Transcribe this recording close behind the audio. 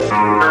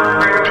Get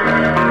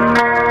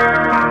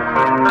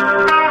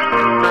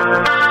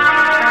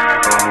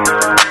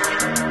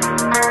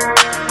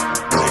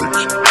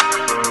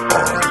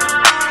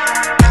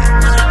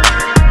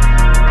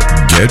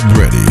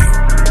ready,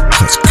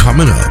 because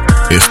coming up,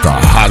 it's the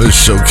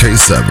hottest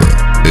showcase ever.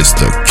 It's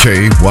the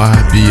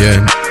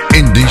KYBN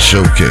Indie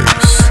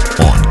Showcase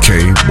on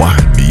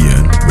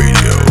KYBN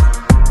Radio.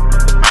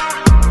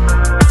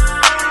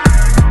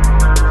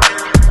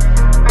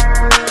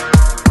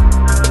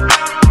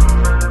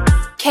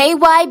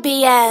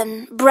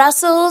 KYBN,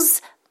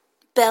 Brussels,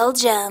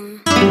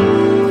 Belgium.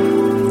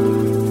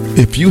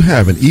 If you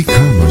have an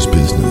e-commerce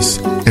business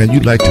and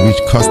you'd like to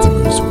reach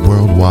customers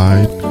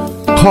worldwide,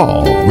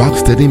 call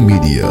Rocksteady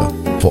Media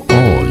for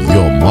all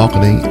your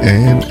marketing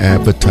and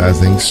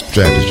advertising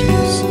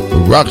strategies.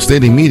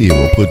 Rocksteady Media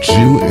will put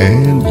you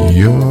and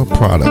your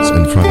products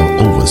in front of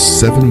over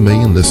 7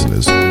 million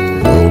listeners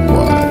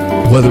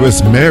worldwide. Whether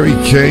it's Mary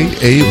Kay,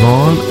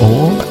 Avon,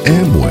 or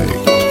Amway,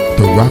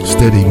 the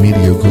Rocksteady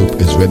Media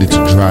Group is ready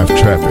to drive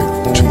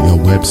traffic to your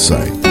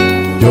website,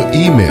 your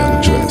email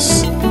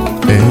address,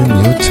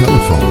 and your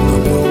telephone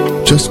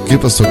number. Just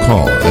give us a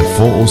call at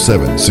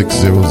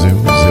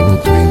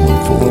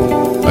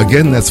 407-600-0314.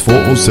 Again, that's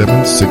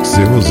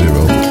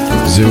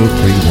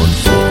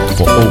 407-600-0314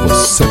 for over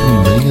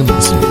 7 million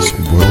listeners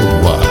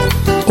worldwide.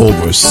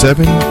 Over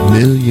 7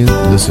 million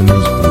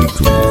listeners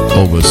weekly.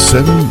 Over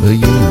 7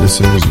 million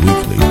listeners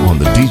weekly on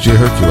the DJ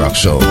Herky Rock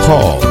Show.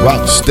 Call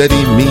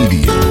Rocksteady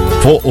Media,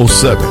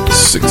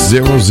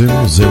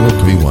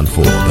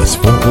 407-600-0314. That's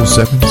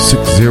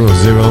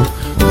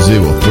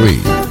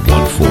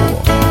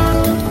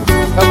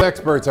 407-600-0314. Health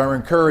experts are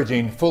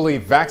encouraging fully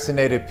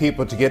vaccinated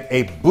people to get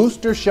a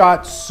booster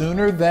shot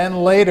sooner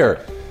than later.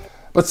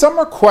 But some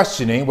are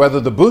questioning whether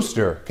the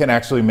booster can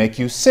actually make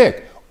you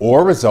sick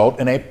or result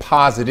in a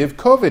positive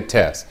COVID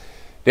test.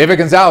 David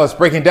Gonzalez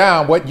breaking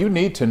down what you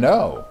need to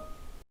know.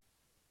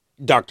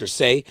 Doctors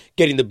say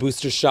getting the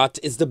booster shot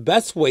is the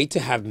best way to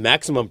have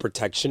maximum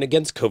protection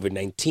against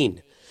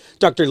COVID-19.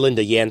 Dr.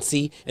 Linda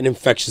Yancey, an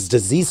infectious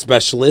disease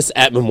specialist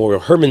at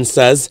Memorial Hermann,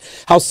 says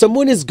how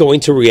someone is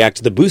going to react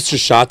to the booster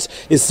shot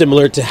is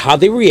similar to how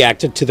they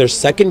reacted to their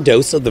second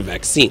dose of the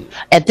vaccine.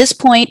 At this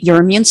point, your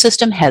immune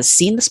system has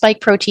seen the spike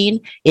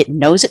protein, it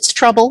knows it's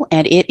trouble,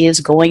 and it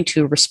is going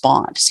to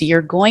respond. So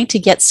you're going to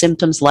get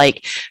symptoms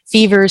like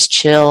fevers,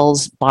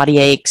 chills, body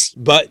aches.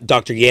 But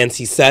Dr.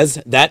 Yancey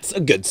says that's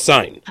a good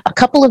sign. A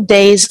couple of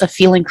days of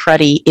feeling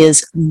cruddy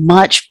is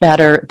much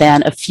better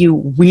than a few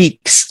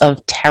weeks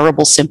of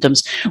terrible symptoms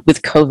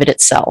with COVID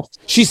itself.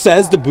 She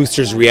says the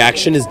booster's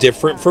reaction is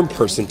different from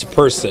person to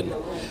person.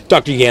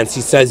 Dr. Yancey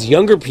says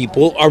younger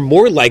people are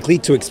more likely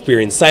to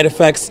experience side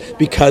effects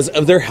because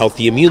of their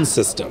healthy immune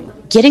system.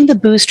 Getting the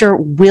booster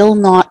will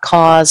not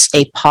cause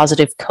a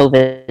positive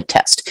COVID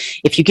test.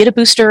 If you get a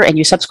booster and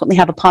you subsequently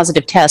have a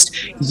positive test,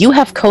 you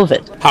have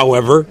COVID.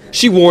 However,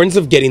 she warns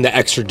of getting the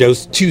extra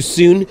dose too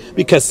soon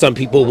because some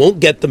people won't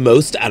get the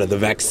most out of the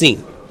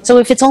vaccine. So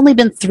if it's only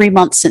been 3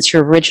 months since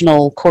your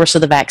original course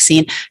of the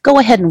vaccine, go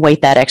ahead and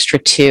wait that extra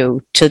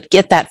 2 to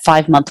get that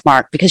 5-month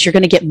mark, because you're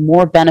going to get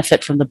more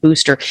benefit from the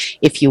booster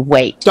if you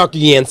wait. Dr.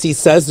 Yancey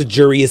says the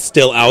jury is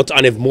still out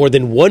on if more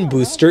than one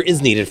booster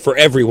is needed for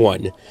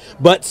everyone.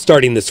 But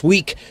starting this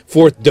week,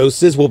 4th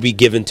doses will be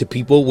given to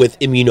people with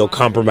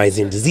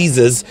immunocompromising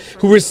diseases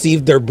who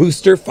received their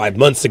booster 5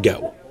 months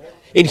ago.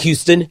 In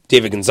Houston,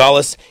 David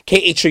Gonzalez,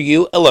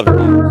 KHOU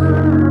 11.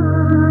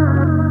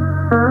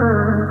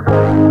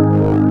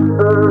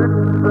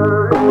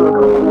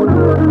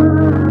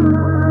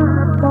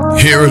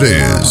 Here it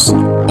is,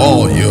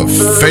 all your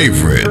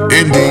favorite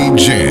indie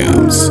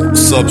jams,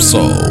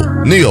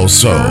 sub-soul,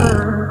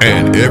 neo-soul,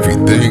 and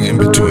everything in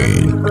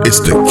between. It's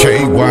the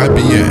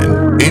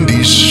KYBN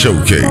Indie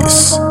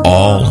Showcase,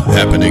 all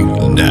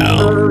happening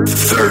now.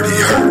 30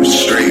 hertz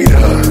straight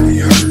up,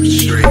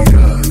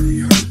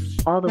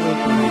 All the way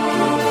from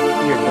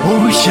Nigeria.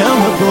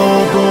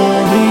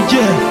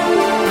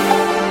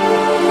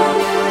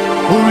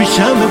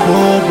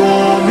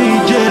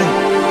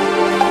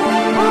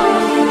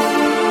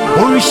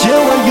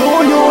 Orishewa yo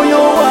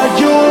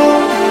ajo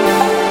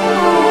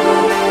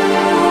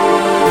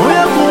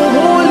Oya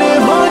buhole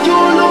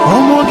majolo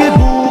Omoge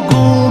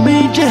bugu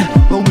mije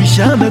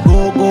Orishame go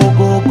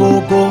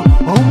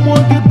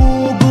Omoge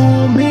bugu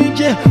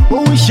mije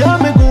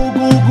Orishame go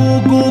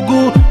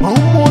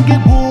Omoge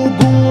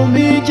bugu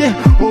mije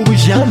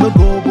Orishame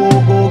go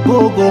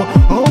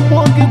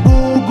Omoge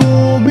bugu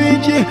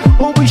mije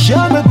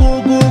Orishame go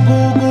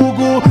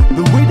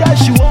The way that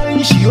she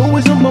whine, she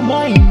always on my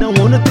mind. I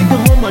wanna take her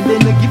home and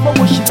then I give her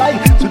what she like.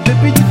 So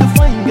baby, you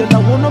define, girl, I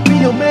wanna be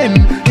your man.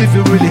 If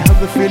you really have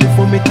a feeling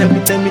for me, tell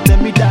me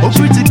that. Oh,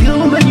 pretty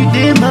girl, when you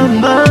in my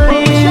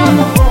mind.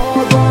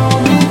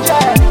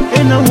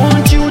 And I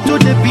want you to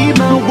be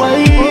my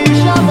wife.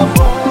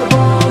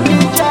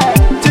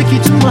 Take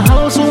you to my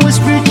house, always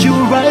treat you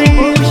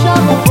right.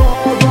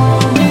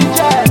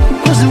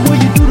 Cause the way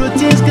you do the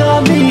things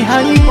got me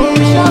high.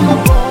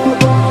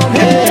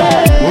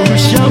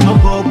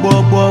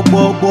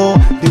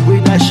 The way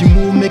that she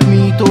move make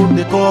me to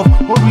the off.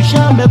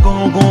 Orishame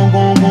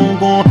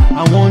gone.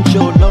 I want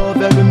your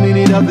love every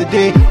minute of the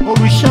day.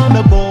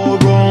 Orishame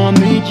borrow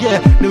me, yeah.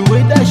 The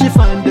way that she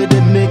find it, they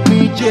make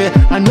me, yeah.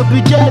 I know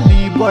be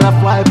jelly, but I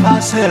fly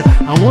past hell.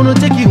 I wanna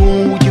take you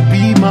home, would you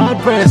be my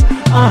dress?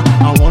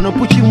 I wanna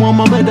put you on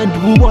my bed and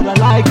do what I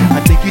like.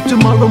 I take you to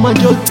my room and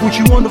just put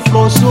you on the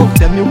floor. So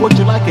tell me what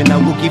you like and I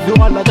will give you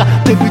all I got.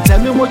 Baby, tell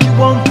me what you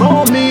want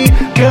from me,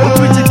 girl.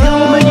 Pretty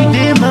girl, when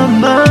you in my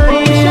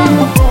mind,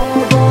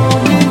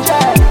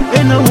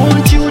 and I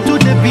want you to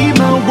be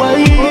my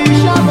wife.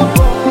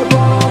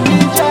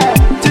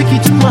 Take you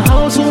to my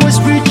house, always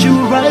treat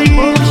you right.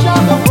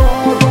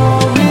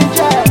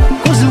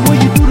 Cause the way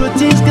you do the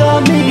things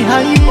got me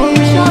high.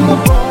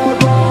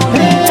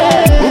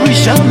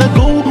 Orishame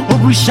go,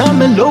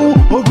 Orishame low,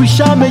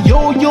 Orishame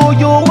yo,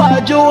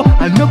 wajo.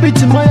 I know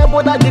it's my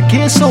but I the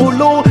case so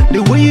low.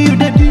 The way you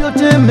do your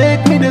thing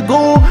make me the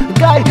go.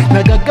 Guy,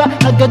 nagaga.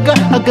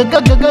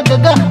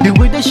 The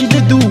way that she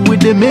do it,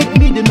 they make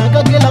me the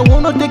naga girl. I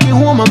wanna take you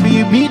home and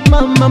be meet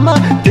my mama.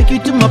 Take you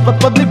to my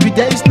papa, baby,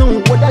 there is no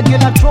other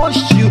girl. I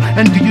trust you,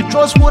 and do you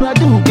trust what I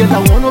do? Girl, I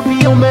wanna be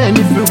your man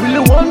if you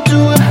really want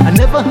to. I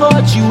never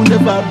hurt you,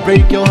 never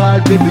break your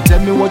heart, baby. Tell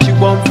me what you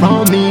want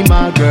from me,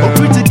 my girl. Oh,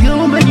 pretty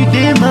girl, when you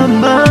in my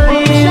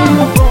mind,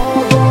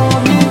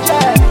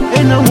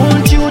 and I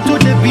want you to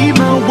be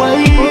my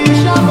wife.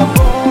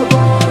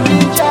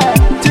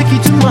 Take you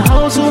to my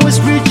house, always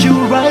treat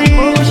you right.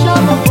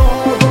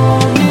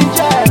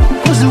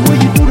 Cause the way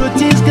you do the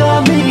things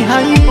got me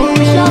high.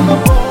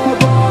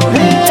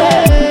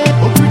 Hey,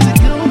 oh pretty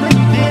girl, when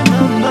you in my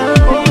mind,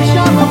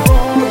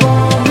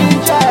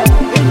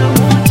 and I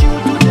want you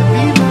to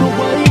be my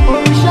wife.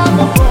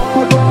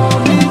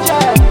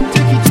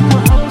 Take you to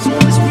my house,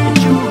 always treat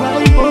you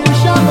right.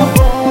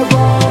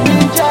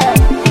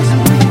 Cause the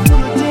way you do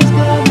the things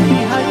got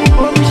me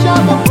high.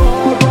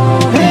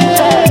 Hey.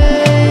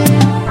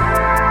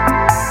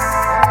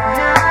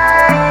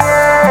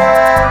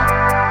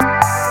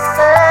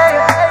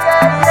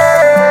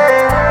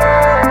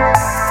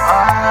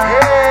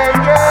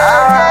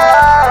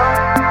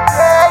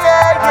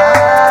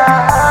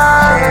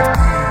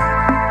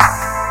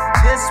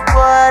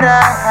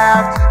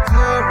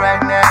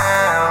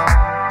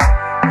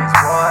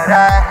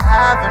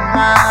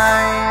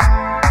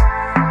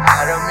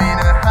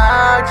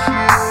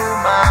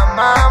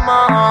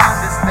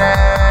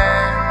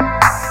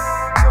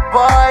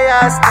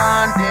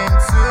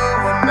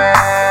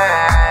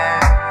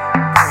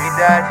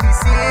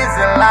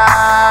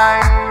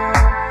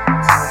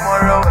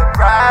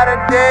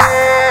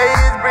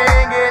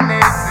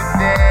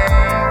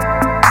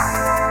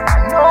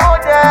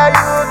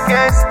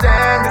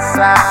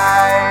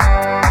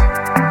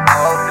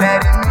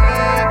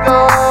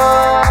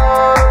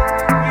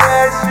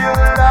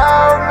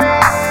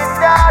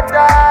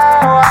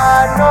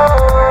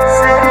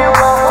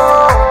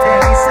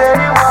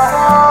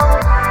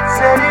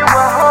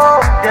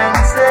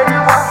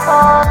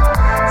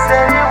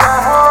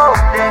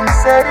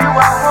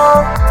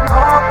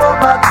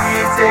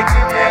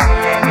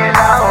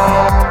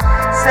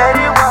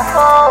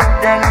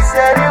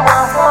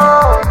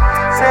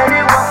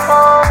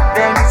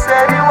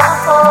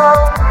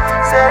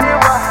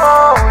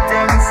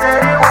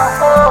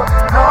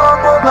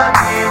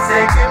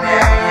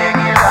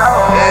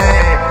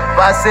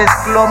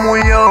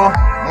 Muyo,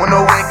 muno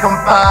wake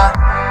pa,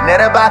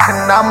 nerebak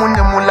na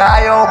munye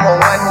mulayo, mo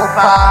wan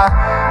mupa,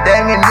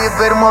 dengi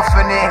niver mo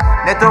fini,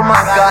 neto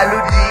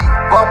mangaludi,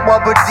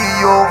 bobodi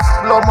yo,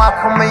 flow ma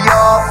come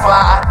yo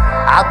fa,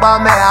 agba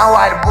me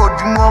awal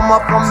bodu mo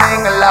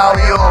coming allow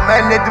yo,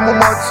 men net mo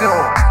motu,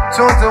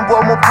 tuntu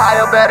bo mo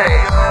payo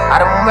bere,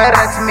 ar mo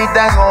meret mi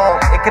dango,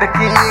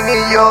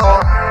 ekrekingi yo,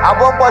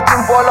 abo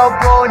botum bolo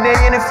bo ne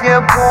yin fie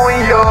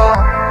point yo.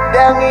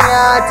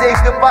 Dangia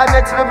take the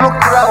banner to the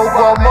crowd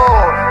go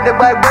more. The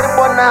Bible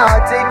bona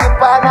take the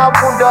banner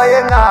pundo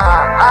yenga.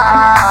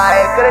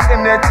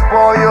 Ekrekenet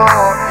boyo.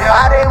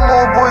 Are mu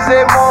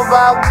buze mo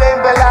ba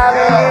blame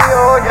belangi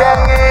yo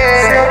dangi.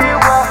 Seri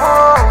wa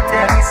ho,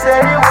 dangi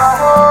seri wa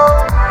ho.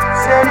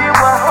 Seri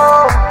wa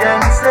ho,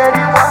 dangi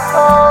seri wa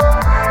ho.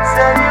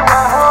 Seri wa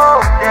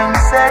ho, dangi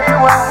seri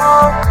wa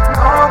ho.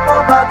 No po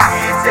ba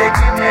ki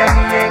take me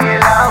yengi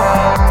la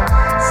ho.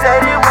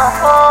 Seri wa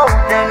ho,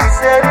 dangi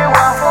seri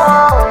wa ho.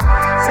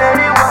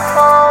 Seri wa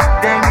ho,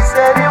 dangi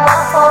seri wa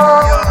ho.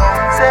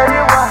 Seri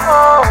wa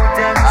ho,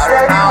 dangi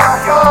seri wa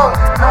ho.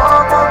 No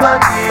po ba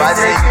ki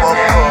take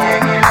me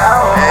yengi la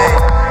ho.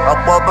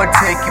 Bobo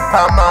take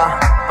pama,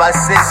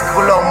 basis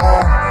kulomo,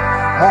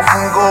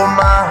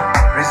 mufungoma,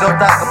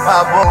 risota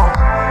kapabo,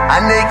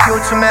 ane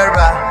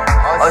kyutumera,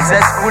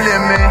 ozes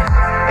kuleme,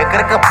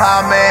 ekreka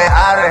pame,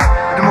 are,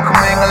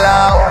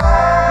 dumukamenglao,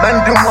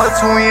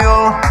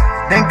 mendumotuyo,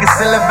 denki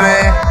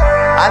selebe,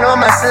 ano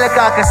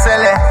maseleka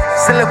kasele,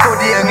 seleko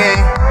dienge,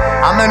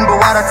 amen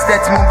buwara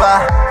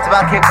tstemuba,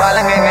 tabaki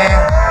balangenge,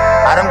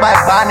 arambay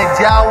bani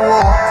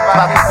jawo,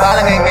 tabaki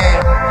balangenge.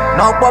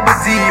 No Bobby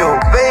Dio,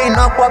 Bay,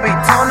 no Bobby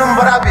Tonum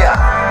Barabia.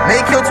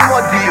 Make you to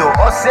what deal,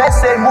 or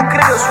say,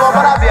 Mukri,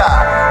 Swabarabia.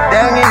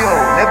 Dang you,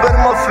 never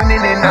more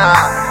finina.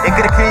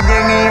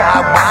 Ikrikingi,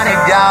 Abani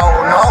Dow,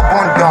 no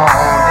Bundon,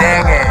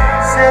 dang it.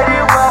 Say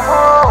you were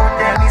home,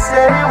 then he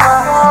said you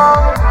were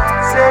home.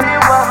 Say you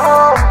were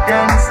home,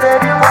 then he said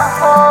you were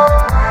home.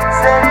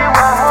 Say you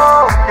were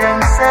home, then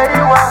he said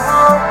you were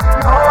home.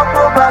 No,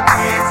 go back,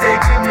 he's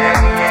taking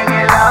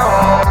Yangi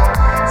Lao.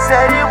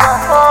 Said you were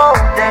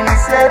home, then he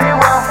said you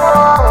were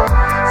home.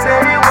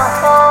 Said you were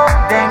home,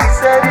 then he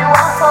said you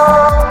were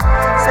home.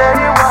 Said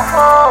you were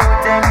home,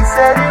 then he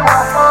said you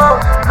were home.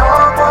 No,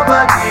 go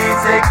back, he's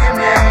taking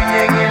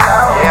Yangi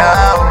Lao.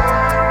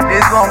 Yeah,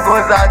 this one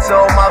goes out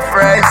to all my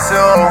friends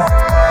too.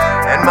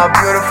 And my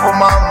beautiful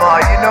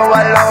mama, you know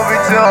I love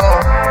you too.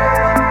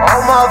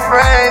 All my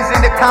friends in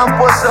the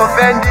campus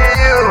offending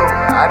you.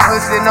 I don't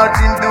say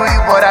nothing to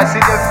you, but I see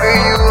the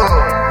feel you.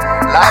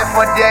 Life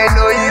for day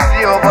no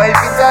easy, but if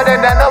you tell them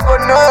they never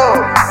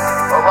know.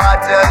 But I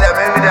tell them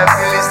maybe they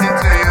feel listen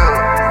to you.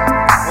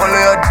 Follow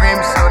your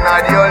dreams, so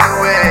not the only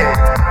way.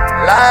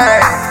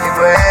 Life, you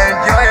go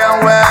enjoy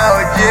and well,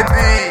 JB.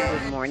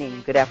 Good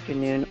morning, good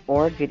afternoon,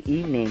 or good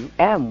evening,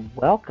 and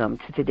welcome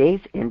to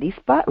today's Indie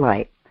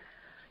Spotlight.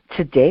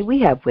 Today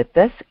we have with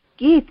us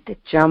Gift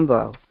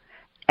Jumbo,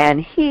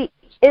 and he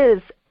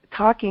is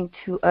talking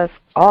to us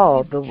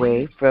all the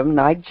way from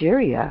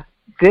Nigeria.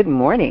 Good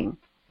morning.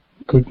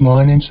 Good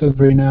morning,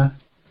 Sabrina.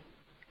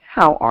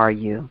 How are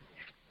you?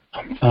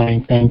 I'm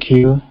fine, thank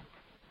you.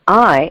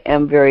 I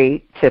am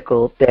very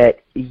tickled that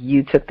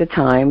you took the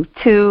time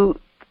to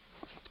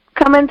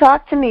come and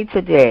talk to me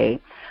today.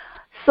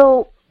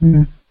 So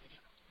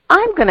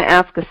I'm going to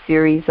ask a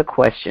series of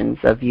questions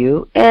of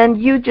you,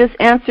 and you just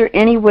answer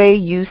any way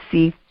you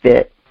see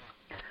fit.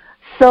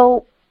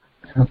 So,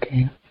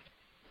 okay.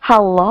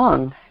 How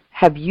long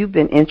have you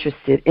been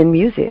interested in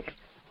music?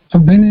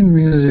 I've been in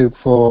music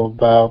for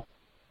about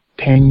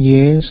 10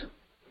 years,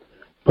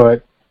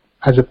 but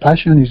as a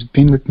passion, it's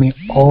been with me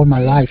all my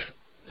life.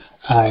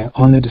 I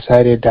only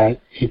decided that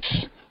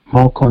it's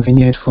more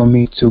convenient for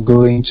me to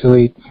go into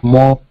it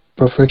more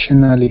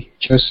professionally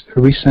just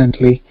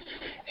recently,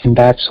 and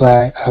that's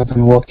why I've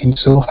been working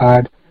so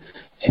hard,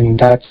 and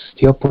that's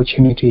the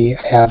opportunity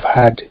I have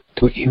had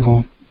to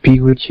even be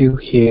with you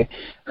here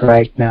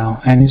right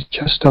now, and it's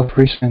just of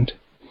recent.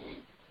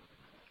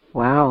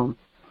 Wow.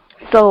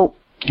 So,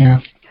 yeah.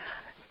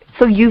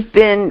 So you've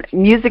been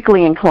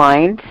musically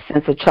inclined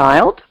since a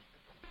child?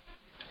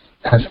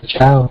 As a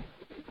child,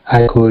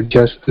 I could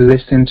just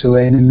listen to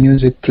any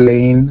music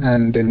playing,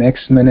 and the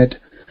next minute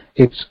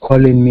it's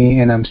all in me,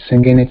 and I'm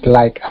singing it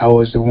like I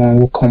was the one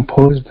who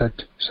composed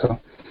it. So.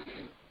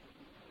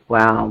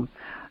 Wow.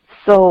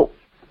 So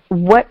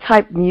what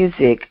type of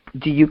music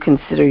do you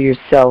consider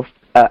yourself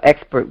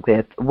expert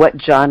with? What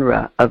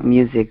genre of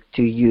music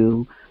do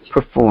you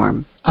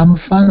perform? I'm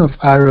a fan of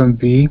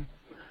R&B.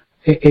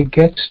 It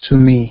gets to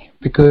me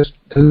because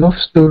the love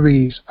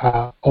stories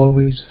are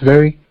always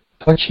very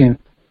touching.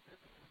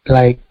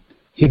 Like,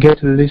 you get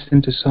to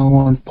listen to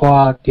someone pour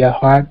out their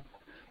heart.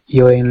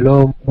 You're in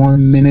love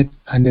 1 minute,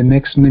 and the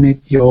next minute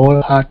you're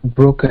all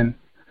heartbroken.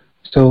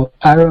 So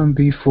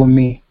R&B for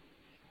me.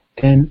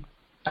 Then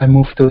I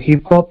move to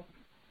hip-hop,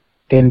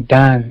 then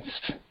dance.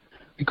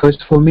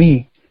 Because for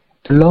me,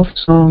 the love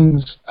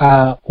songs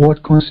are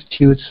what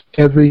constitutes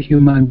every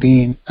human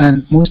being.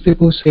 And most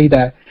people say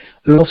that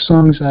love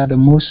songs are the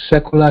most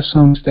secular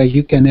songs that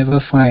you can ever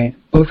find.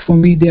 But for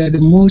me, they are the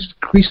most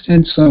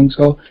Christian songs,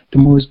 or the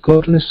most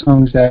godly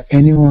songs that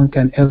anyone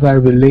can ever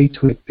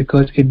relate with,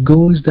 because it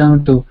goes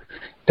down to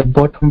the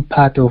bottom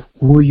part of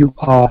who you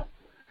are.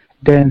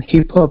 Then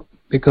hip-hop,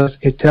 because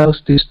it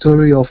tells the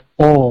story of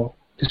all,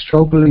 the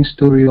struggling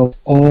story of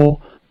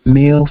all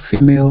male,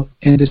 female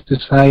in the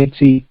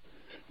society.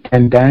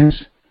 And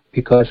dance,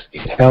 because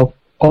it helps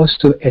us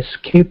to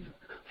escape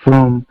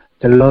from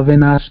the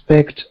loving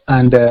aspect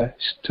and the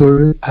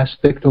story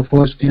aspect of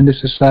us in the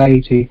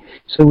society.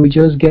 So we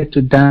just get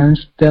to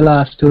dance, tell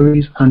our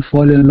stories, and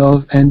fall in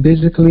love. And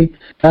basically,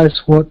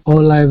 that's what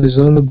all life is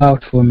all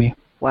about for me.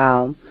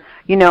 Wow.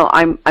 You know,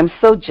 I'm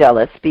so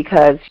jealous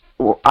because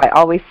I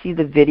always see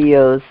the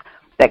videos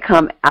that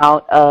come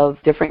out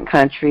of different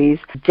countries.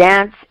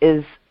 Dance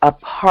is a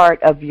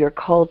part of your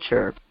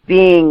culture.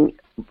 Being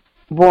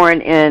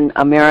born in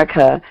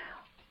America,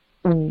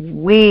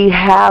 we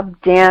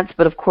have dance,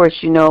 but of course,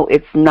 you know,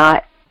 it's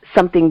not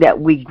something that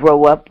we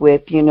grow up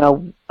with, you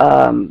know,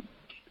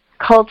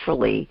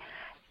 culturally.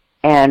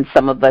 And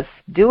some of us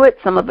do it,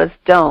 some of us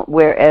don't.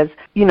 Whereas,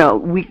 you know,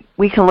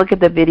 we can look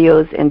at the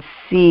videos and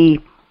see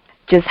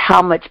just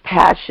how much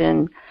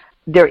passion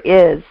there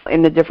is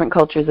in the different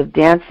cultures of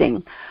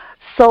dancing.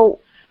 So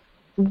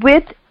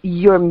with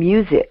your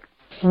music,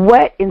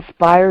 what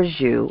inspires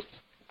you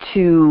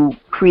to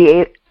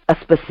create a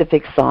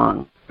specific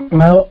song?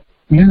 Well,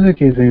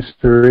 music is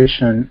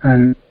inspiration,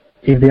 and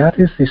if the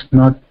artist is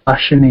not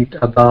passionate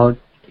about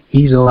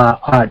his or her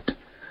art,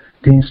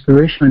 the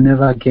inspiration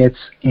never gets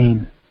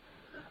in.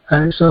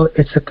 So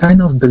it's a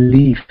kind of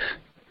belief.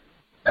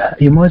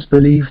 You must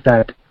believe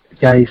that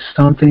there is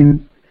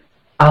something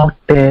out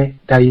there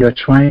that you're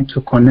trying to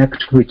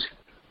connect with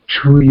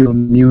through your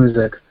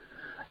music.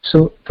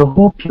 So the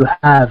hope you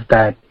have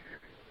that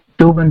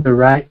doing the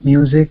right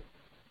music,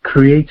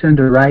 creating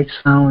the right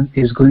sound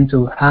is going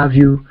to have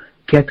you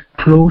get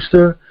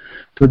closer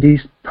to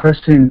this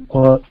person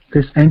or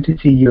this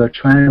entity you're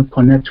trying to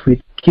connect with,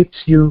 keeps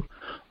you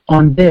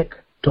on deck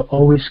to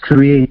always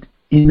create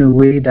in a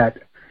way that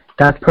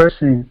that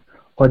person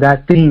or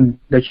that thing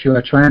that you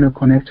are trying to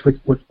connect with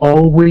would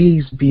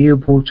always be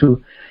able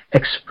to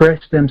express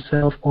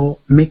themselves or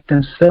make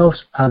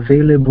themselves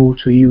available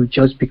to you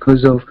just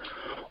because of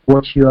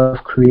what you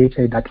have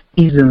created that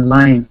is in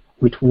line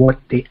with what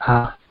they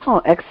are.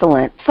 Oh,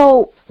 excellent.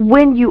 So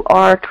when you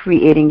are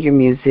creating your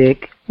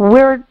music,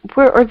 where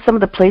are some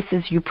of the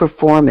places you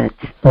perform it?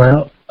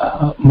 Well,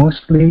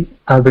 mostly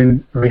I've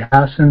been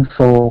rehearsing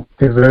for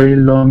a very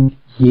long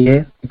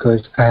year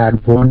because I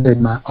had wanted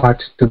my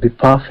art to be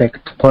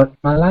perfect. But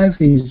my life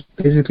is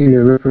basically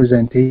a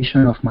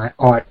representation of my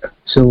art.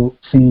 So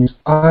since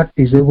art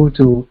is able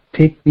to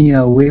take me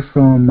away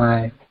from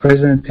my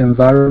present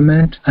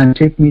environment and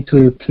take me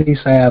to a place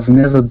I have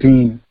never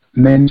been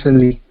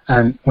mentally,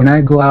 and when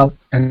I go out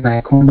and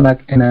I come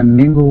back and I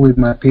mingle with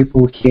my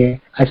people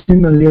here, I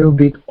seem a little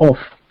bit off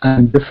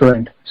and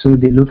different. So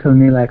they look at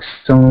me like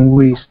someone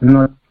who is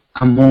not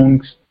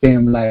amongst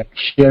them, like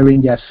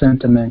sharing their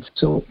sentiments.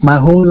 So my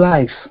whole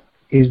life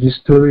is the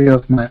story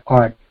of my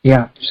art.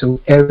 Yeah, so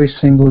every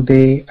single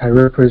day I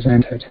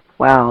represent it.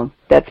 Wow,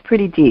 that's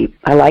pretty deep.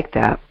 I like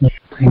that. Yeah,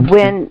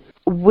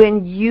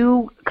 When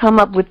you come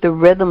up with the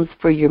rhythms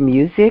for your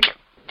music,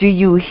 do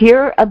you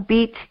hear a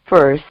beat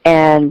first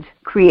and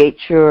create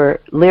your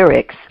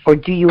lyrics, or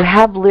do you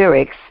have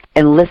lyrics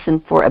and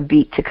listen for a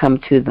beat to come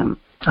to them?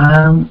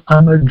 I'm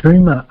a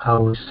dreamer, I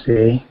would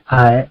say.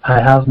 I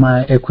have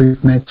my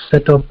equipment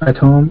set up at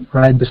home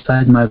right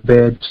beside my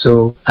bed,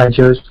 so I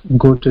just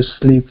go to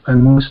sleep,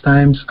 and most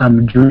times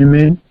I'm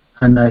dreaming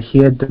and I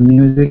hear the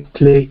music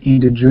play in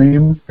the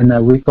dream, and I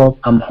wake up,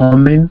 I'm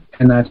humming,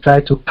 and I try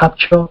to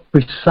capture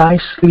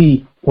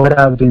precisely what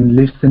I've been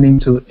listening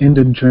to in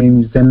the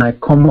dreams. Then I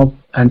come up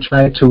and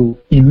try to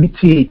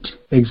imitate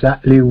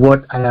exactly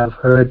what I have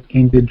heard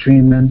in the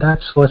dream, and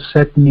that's what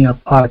set me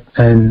apart.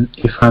 And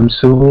if I'm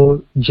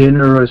so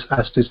generous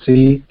as to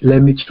say,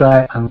 let me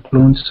try and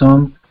clone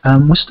some,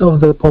 most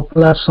of the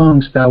popular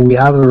songs that we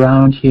have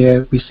around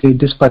here, we say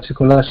this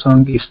particular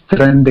song is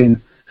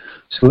trending,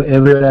 so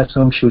every other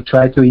song should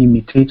try to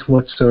imitate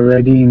what's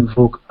already in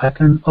vogue. I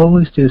can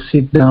always just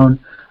sit down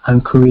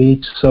and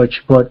create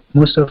such, but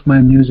most of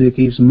my music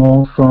is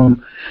more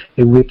from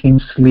a waking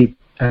sleep,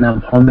 and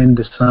I'm humming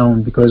the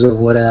sound because of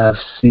what I have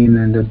seen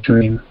in the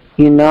dream.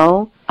 You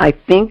know, I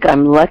think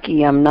I'm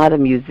lucky I'm not a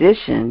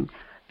musician,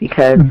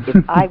 because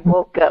if I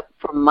woke up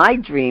from my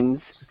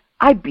dreams,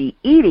 I'd be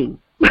eating.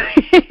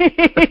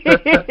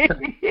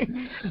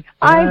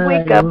 I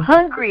wake up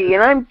hungry,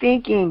 and I'm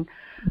thinking,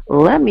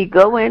 let me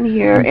go in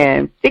here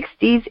and fix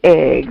these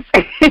eggs.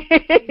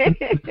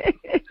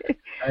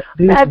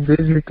 This is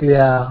basically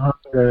our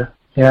hunger.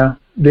 Yeah,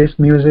 this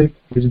music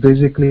is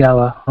basically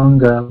our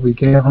hunger. We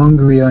get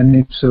hungry on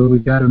it, so we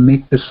got to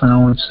make the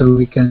sound so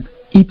we can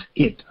eat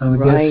it and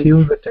we get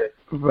filled with it.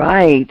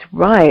 Right.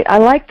 I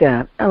like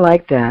that.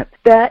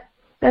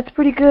 That's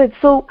pretty good.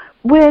 So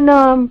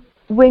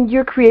when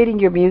you're creating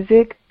your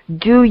music,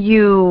 do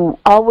you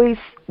always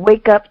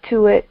wake up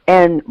to it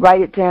and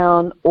write it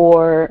down?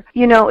 Or,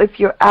 you know, if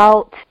you're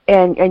out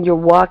and you're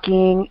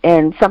walking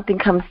and something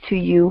comes to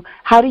you,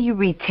 how do you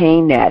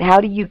retain that?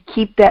 How do you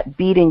keep that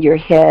beat in your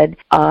head?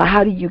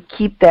 How do you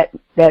keep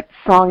that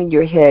song in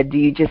your head? Do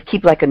you just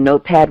keep like a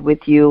notepad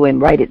with you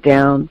and write it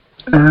down?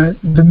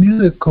 The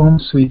music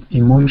comes with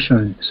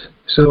emotions.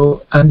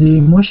 So, and the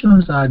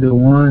emotions are the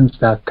ones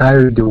that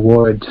carry the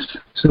words.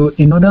 So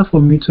in order for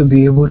me to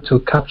be able to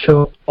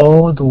capture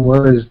all the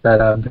words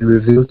that have been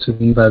revealed to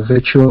me by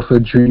virtue of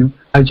a dream,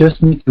 I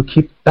just need to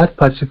keep that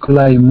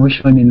particular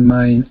emotion in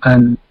mind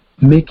and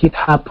make it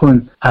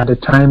happen at the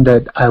time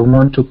that I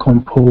want to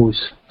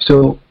compose.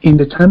 So in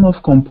the time of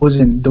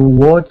composing, the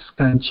words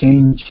can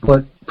change,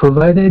 but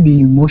provided the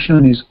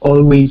emotion is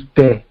always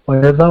there,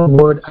 whatever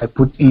word I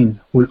put in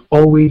will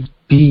always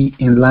be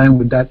in line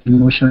with that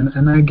emotion.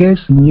 And I guess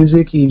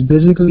music is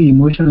basically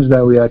emotions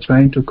that we are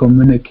trying to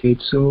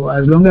communicate. So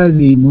as long as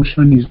the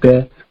emotion is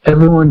there,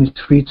 everyone is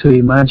free to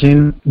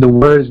imagine the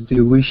words they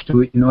wish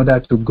to in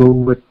order to go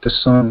with the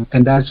song.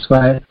 And that's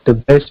why the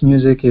best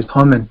music is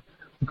humming,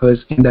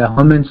 because in the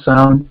humming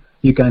sound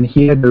you can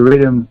hear the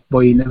rhythm,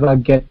 but you never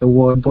get the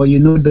word, but you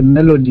know the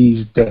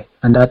melody is there,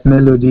 and that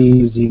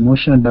melody is the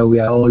emotion that we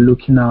are all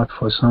looking out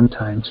for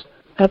sometimes.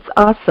 That's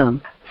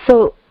awesome.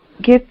 So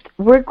Gift,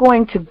 we're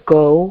going to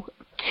go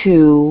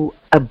to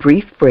a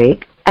brief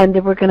break, and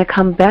then we're going to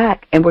come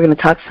back and we're going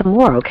to talk some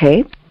more,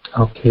 okay?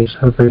 Okay,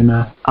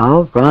 Sabrina.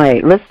 All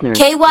right, listeners.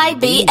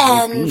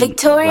 KYBN,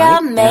 Victoria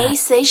May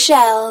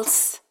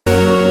Seychelles.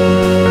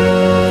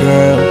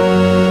 Girl,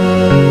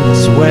 I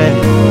swear,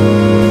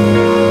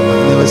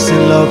 I've never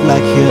seen love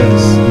like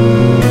yours.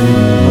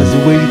 Was the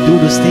way you do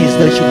those things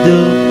that you do,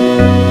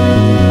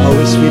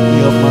 always sweep me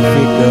off my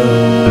feet, girl.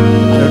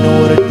 I don't know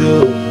what to do.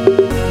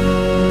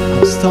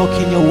 I'm stuck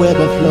in your web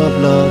of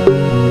love.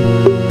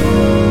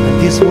 And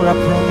this is what I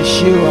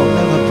promise you, I'll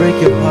never break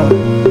your heart.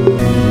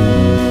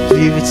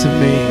 Give it to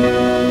me,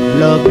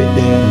 love me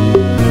there,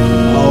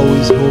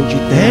 always hold you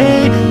down.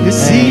 Hey, you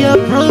see, I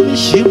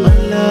promise you my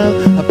love,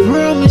 I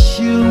promise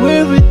you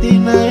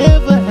everything I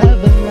ever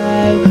have in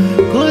life.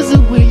 Cause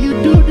the way you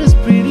do those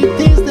pretty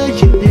things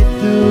that you did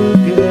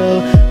do,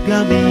 girl,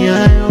 got me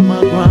high on my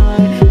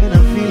grind, and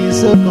I'm feeling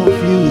so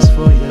confused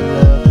for your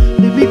love.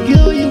 Baby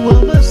girl, you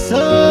are my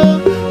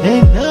soul,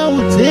 and I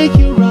will take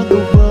you around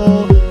the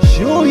world,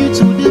 show you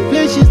to the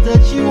places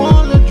that you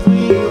wanna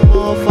dream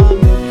of. I'm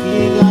your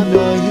king, I'm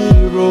your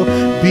hero,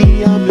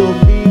 I'm your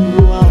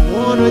hero. I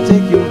wanna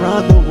take you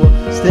around the world,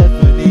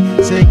 Stephanie,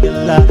 take a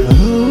lot.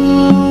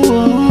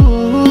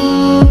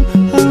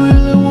 I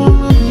really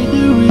wanna be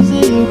the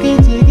reason you can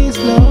take it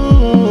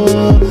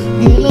slow.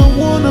 Girl, I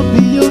wanna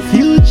be your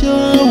future, I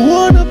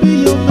wanna be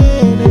your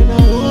man, and I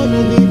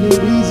wanna be the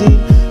reason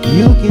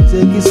you can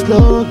take it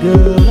slow,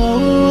 girl.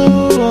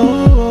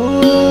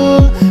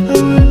 I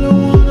really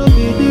wanna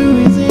be the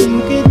reason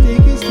you can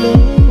take it slow.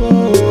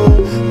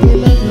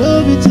 Girl, I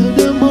love you till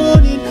the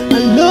morning, I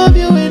love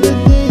you in the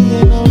day,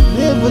 and I'll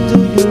never do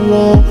you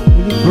wrong.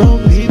 Will you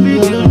promise? Baby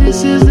girl, this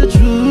is the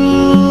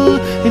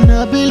truth, and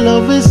I've been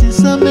loving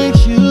since I met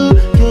you.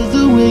 Cause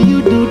the way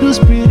you do those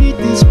pretty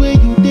things, way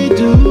you did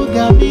do,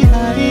 got me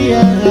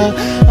higher.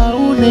 I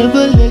will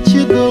never let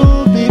you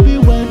go, baby.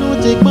 Why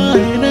not take my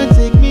hand and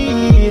take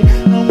me in?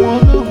 I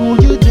wanna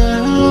hold you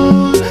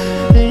down,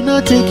 and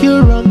I'll take you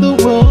around the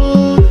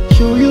world,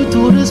 show you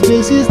to the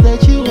spaces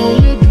that you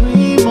only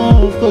dream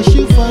of. Cause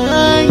you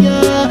fine,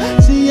 yeah.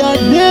 See,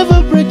 I'd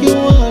never break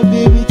your heart,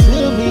 baby.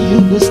 Tell me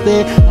you could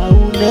stay, I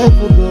will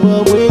never go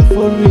away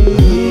for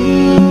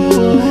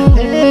real.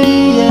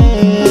 Hey, yeah.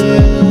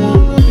 I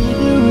wanna be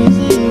the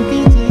reason you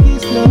can take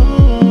it slow.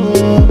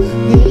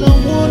 Girl, I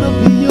wanna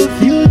be your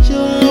future,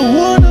 I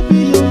wanna be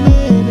your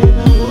man, and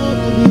I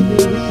wanna be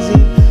the reason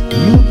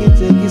you can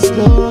take it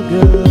slow,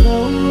 girl.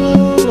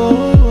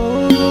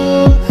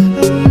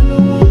 I really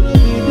wanna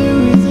be the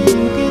reason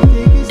you can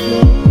take it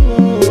slow.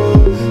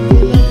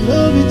 Girl, I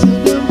love you till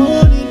the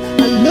morning,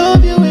 I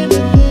love you in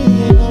the day,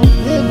 and I'll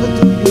never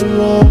do you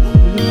wrong.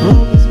 Will you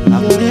promise me?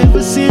 I've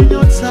never seen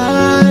your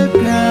type,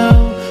 girl.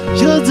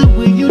 Just the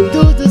way you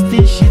do the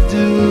things you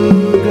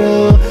do,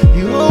 girl.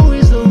 You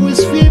always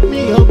sweep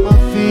me off my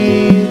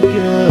feet,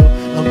 girl.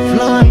 I'm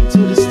flying to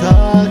the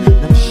stars,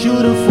 I'm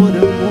shooting for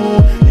the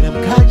moon, and I'm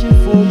catching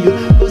for you.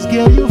 Cause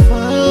girl, you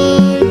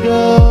fine,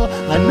 girl.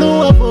 I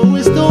know I've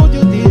always told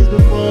you this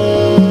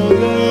before,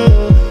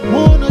 girl.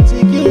 Wanna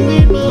take you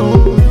in my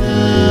own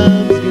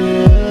arms,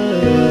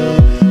 girl.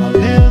 I'll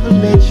never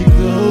let you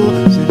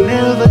go, so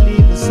never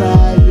leave my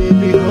side,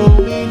 baby. Hold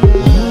me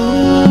down.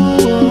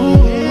 I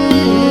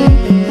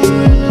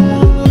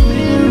wanna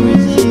be the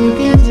reason you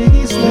can take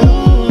it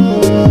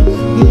slow.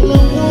 Girl, I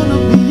wanna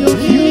be your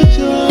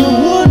future, I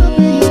wanna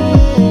be your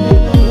man,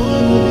 and I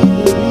wanna be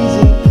the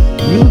reason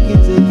you can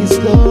take it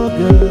slow,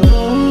 girl.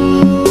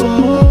 I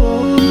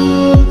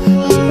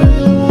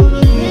really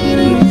wanna be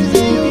the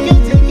reason you can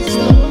take it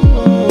slow.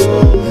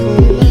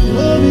 Girl, I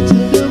love you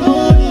till the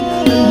morning,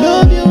 I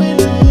love you in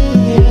the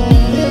day, and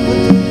I'll never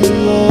do you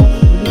wrong.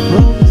 Will you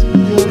promise me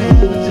you'll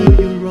never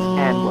do you wrong?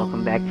 And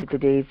welcome back to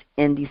today's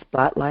Indie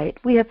Spotlight.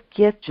 We have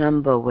Gift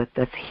Jumbo with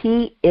us.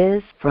 He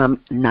is from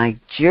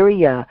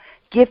Nigeria,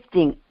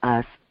 gifting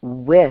us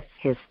with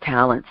his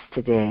talents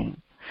today.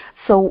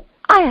 So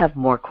I have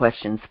more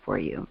questions for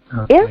you.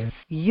 Okay. If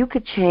you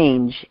could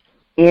change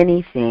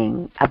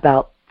anything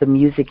about the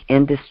music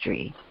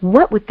industry,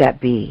 what would that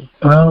be?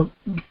 Well,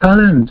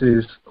 talent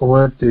is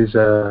what is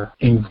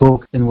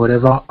invoked in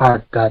whatever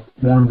art that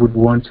one would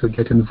want to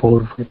get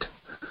involved with.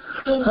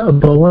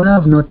 But what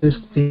I've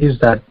noticed is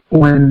that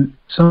when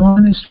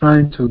someone is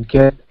trying to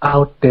get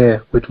out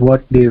there with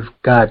what they've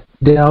got,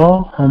 they are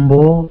all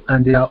humble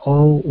and they are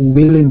all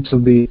willing to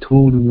be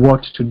told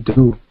what to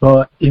do.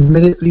 But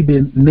immediately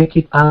they make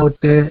it out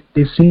there,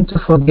 they seem to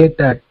forget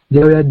that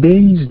there were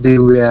days they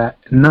were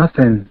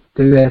nothing.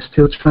 They were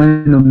still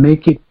trying to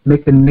make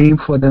a name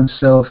for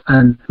themselves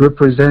and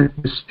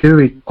represent the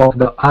spirit of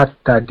the art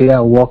that they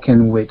are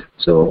working with.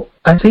 So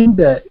I think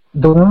that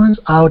the ones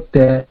out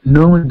there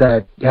knowing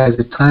that there is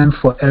a time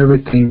for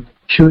everything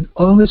should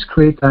always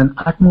create an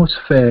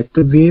atmosphere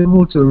to be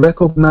able to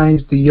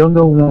recognize the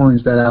younger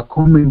ones that are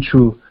coming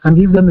through and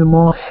give them a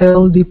more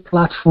healthy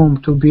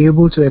platform to be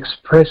able to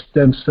express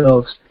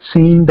themselves,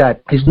 seeing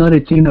that it's not a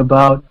thing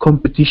about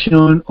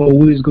competition or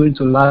who is going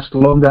to last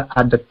longer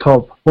at the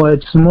top, but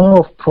it's more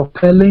of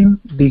propelling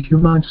the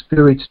human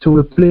spirit to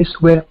a place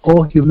where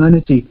all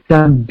humanity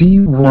can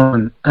be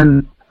one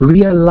and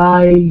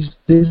realize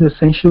this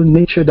essential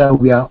nature that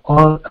we are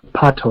all a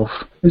part of.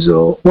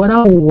 So what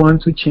I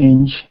want to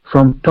change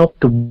from top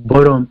to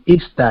bottom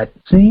is that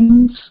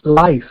since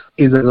life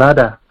is a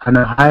ladder and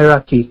a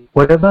hierarchy,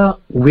 whatever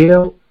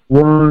where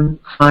one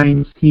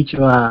finds his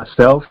or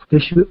herself, they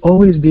should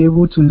always be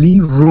able to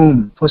leave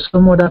room for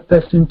some other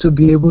person to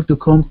be able to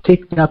come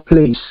take their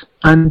place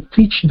and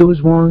teach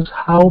those ones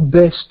how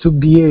best to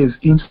behave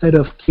instead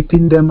of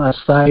keeping them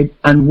aside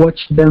and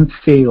watch them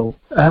fail.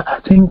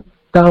 I think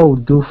that will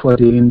do for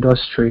the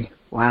industry.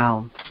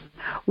 Wow.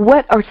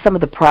 What are some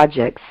of the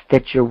projects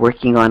that you're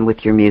working on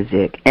with your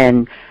music?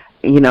 And,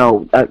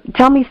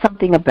 tell me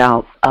something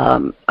about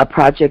a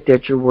project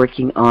that you're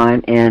working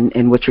on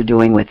and what you're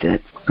doing with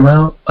it.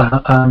 Well,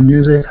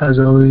 music has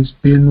always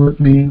been with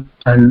me,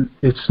 and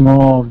it's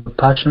more of the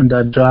passion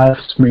that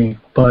drives me.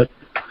 But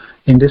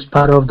in this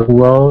part of the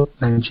world,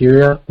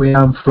 Nigeria, where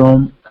I'm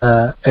from,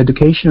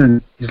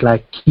 education is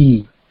like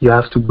key. You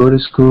have to go to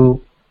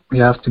school,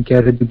 you have to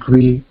get a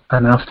degree,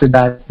 and after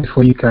that,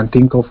 before you can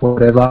think of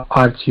whatever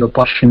arts you're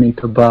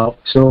passionate about.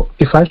 So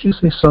if I should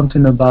say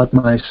something about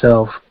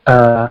myself,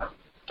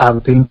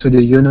 I've been to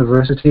the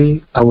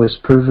university. I was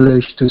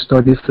privileged to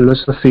study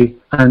philosophy.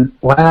 And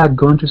why I'd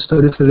gone to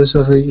study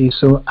philosophy is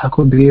so I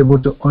could be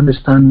able to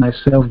understand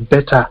myself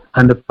better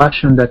and the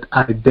passion that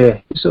I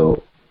bear.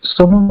 So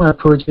some of my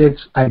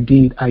projects I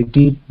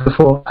did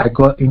before I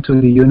got into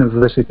the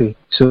university.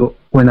 So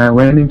when I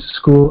went into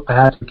school, I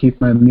had to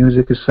keep my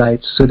music aside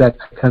so that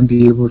I can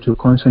be able to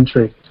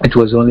concentrate. It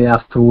was only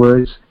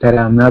afterwards that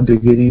I'm now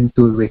beginning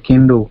to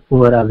rekindle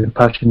what I've been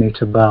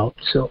passionate about.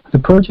 So the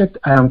project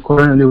I am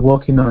currently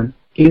working on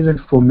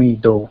isn't for me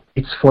though.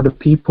 It's for the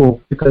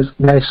people, because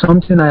there is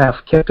something I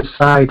have kept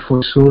aside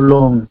for so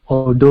long,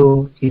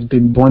 although it's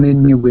been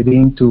burning me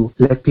within to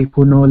let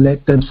people know,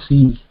 let them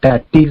see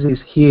that this is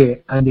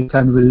here and they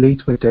can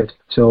relate with it.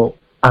 So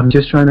I'm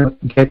just trying to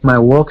get my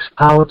works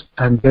out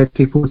and get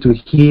people to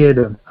hear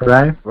them,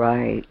 right?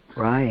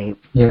 Right.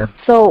 Yeah.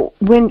 So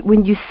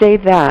when you say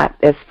that,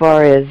 as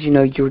far as,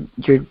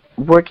 you're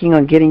working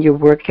on getting your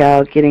work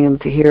out, getting them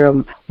to hear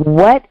them,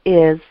 what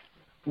is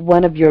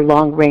one of your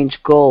long-range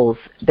goals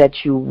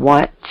that you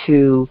want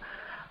to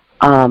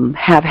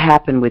have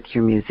happen with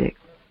your music?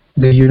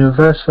 The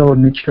universal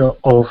nature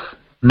of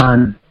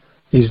man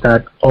is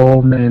that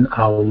all men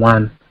are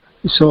one.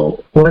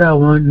 So what I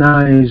want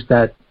now is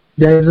that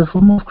there is a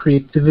form of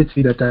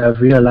creativity that I have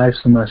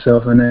realized for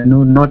myself, and I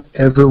know not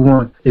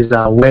everyone is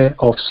aware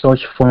of such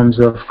forms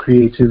of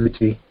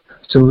creativity.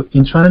 So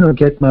in trying to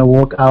get my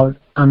work out,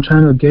 I'm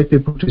trying to get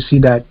people to see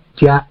that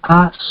there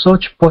are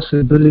such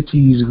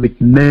possibilities with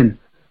men,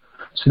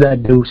 so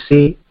that they'll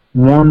say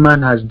one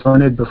man has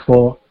done it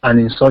before, and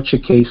in such a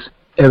case,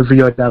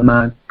 every other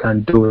man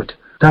can do it.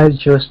 That is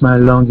just my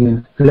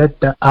longing. Let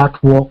the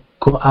artwork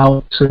go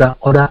out so that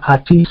other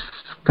artists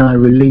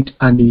can relate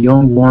and the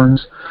young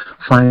ones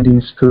find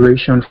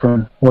inspiration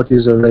from what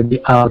is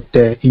already out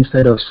there,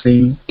 instead of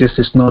saying this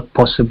is not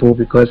possible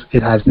because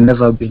it has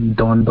never been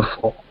done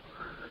before.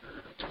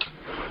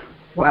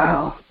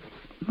 Wow.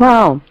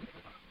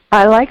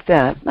 I like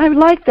that.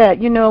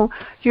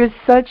 You're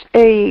such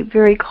a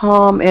very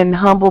calm and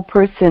humble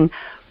person.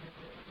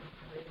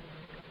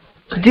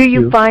 Do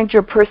you find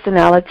your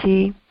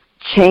personality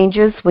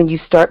changes when you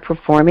start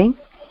performing?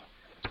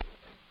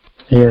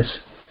 Yes.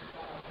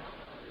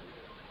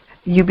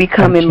 You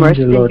become immersed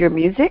in your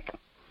music?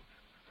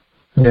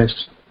 Yes.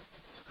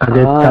 I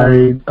get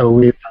carried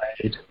away by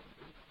it.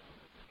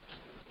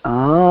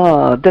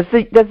 Oh. Does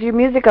your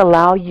music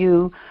allow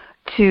you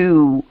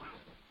to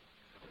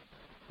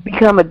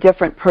become a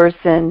different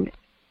person,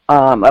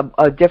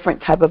 a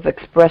different type of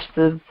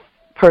expressive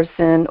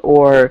person,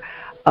 or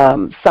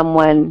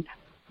someone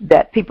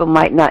that people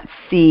might not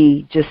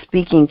see just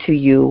speaking to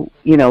you,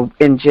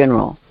 in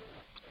general?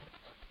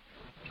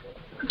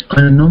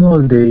 On a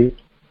normal day,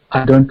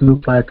 I don't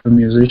look like a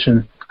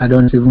musician. I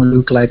don't even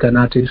look like an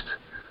artist.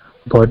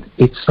 But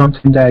it's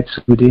something that's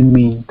within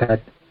me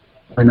that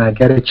when I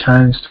get a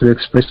chance to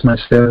express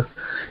myself,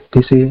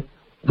 they say,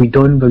 we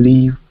don't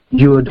believe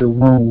you're the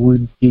one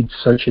who did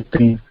such a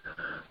thing.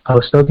 I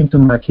was talking to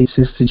my kid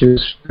sister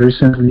just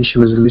recently. She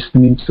was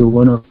listening to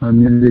one of my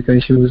music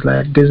and she was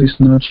like, this is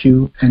not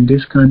you and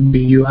this can't be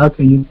you. How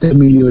can you tell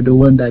me you're the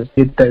one that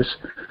did this?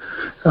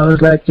 I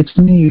was like, it's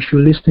me, you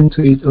should listen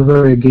to it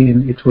over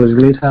again. It was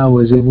later I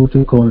was able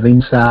to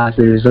convince her as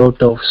a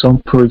result of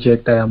some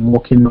project I am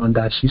working on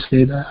that she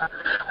said,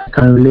 I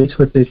can relate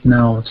with it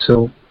now.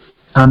 So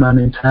I'm an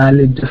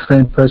entirely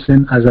different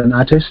person as an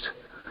artist,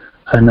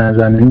 and as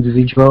an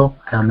individual,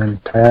 I'm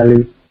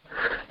entirely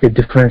a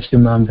different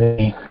human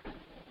being.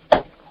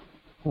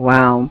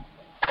 Wow.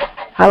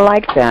 I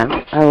like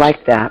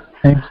that.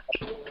 Thanks.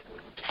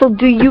 So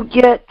do you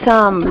get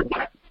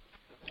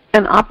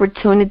an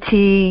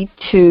opportunity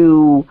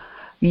to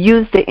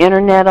use the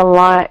internet a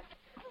lot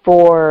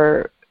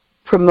for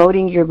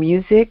promoting your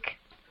music?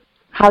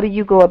 How do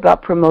you go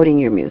about promoting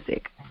your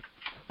music?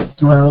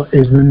 Well,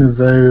 it's been a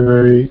very,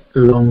 very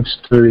long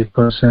story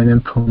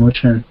concerning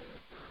promotion.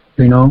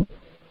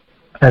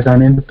 As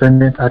an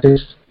independent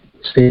artist,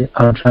 say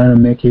I'm trying to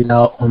make it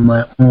out on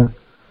my own.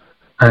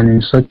 And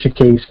in such a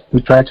case,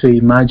 we try to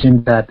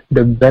imagine that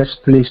the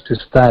best place to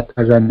start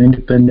as an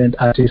independent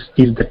artist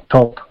is the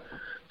top,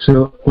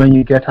 So when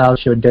you get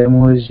out your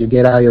demos, you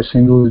get out your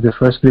singles, the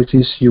first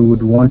places you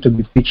would want to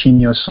be pitching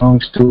your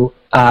songs to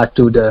are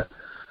to the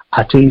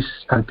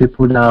artists and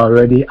people that are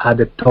already at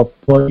the top.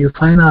 But you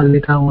find out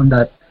later on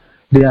that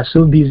they are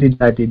so busy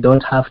that they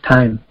don't have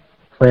time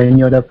for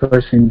any other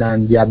person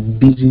than their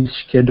busy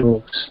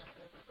schedules.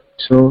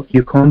 So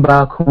you come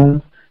back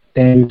home,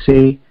 then you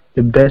say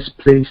the best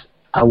place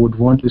I would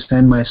want to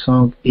send my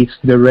song is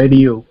the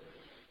radio.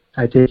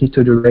 I take it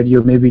to the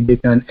radio, maybe they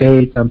can air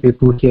it and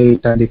people hear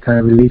it and they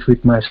can relate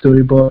with my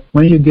story. But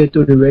when you get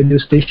to the radio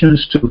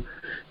stations too,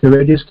 the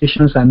radio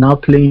stations are now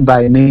playing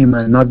by name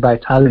and not by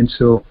talent.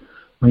 So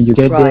when you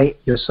get there,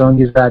 your song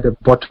is at the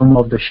bottom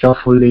of the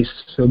shuffle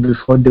list. So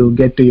before they'll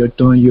get to your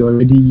tone, you're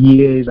already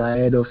years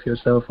ahead of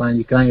yourself and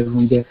you can't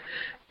even get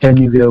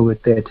anywhere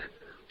with it.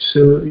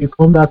 So you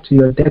come back to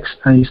your text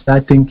and you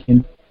start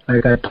thinking,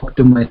 like I talk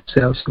to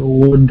myself, so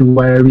what do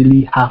I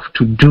really have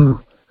to do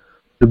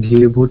to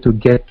be able to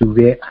get to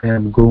where I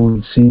am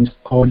going, since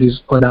all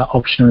these other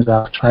options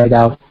I've tried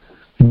out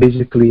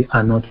basically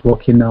are not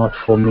working out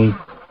for me?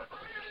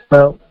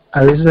 Well,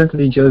 I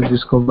recently just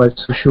discovered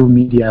social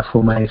media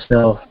for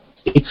myself,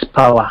 its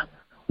power,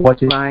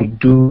 what it can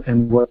do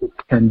and what it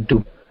can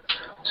do.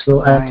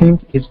 So I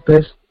think it's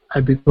best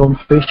I become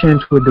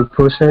patient with the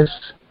process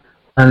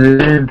and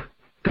learn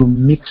to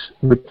mix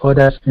with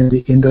others in the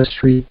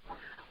industry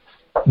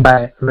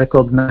by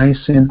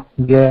recognizing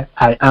where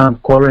I am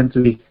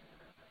currently,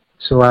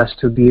 so as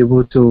to be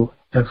able to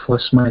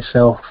enforce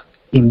myself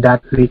in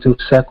that little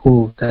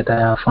circle that I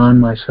have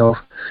found myself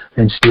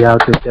and see how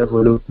to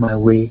develop my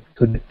way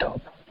to the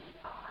top.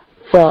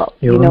 Well,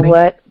 you know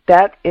what?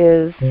 That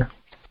is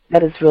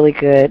really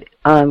good.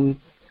 We're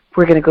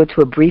going to go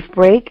to a brief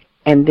break,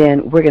 and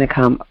then we're going to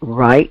come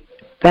right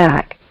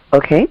back.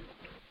 Okay?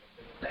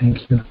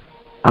 Thank you.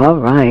 All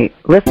right.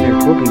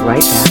 Listeners, we'll be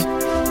right back.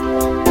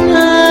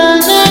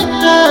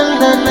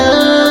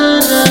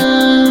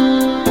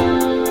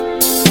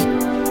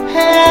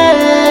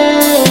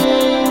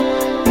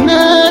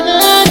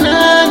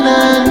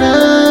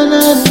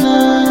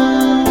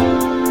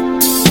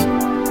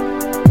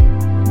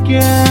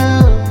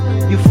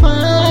 Girl, you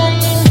fine.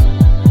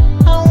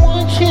 I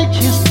want you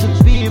just to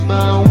be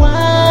my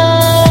wife.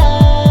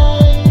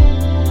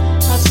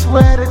 I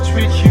swear to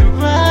treat you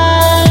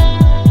right,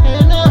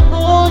 and I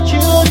hold you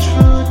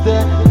through the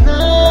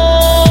night.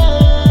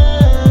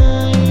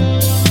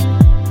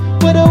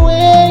 With the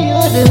way you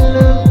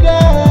look,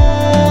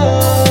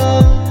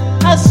 girl,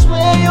 I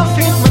swear you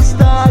fit my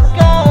star,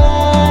 girl.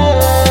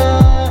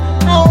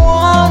 I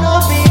wanna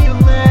be your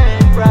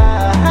man, right?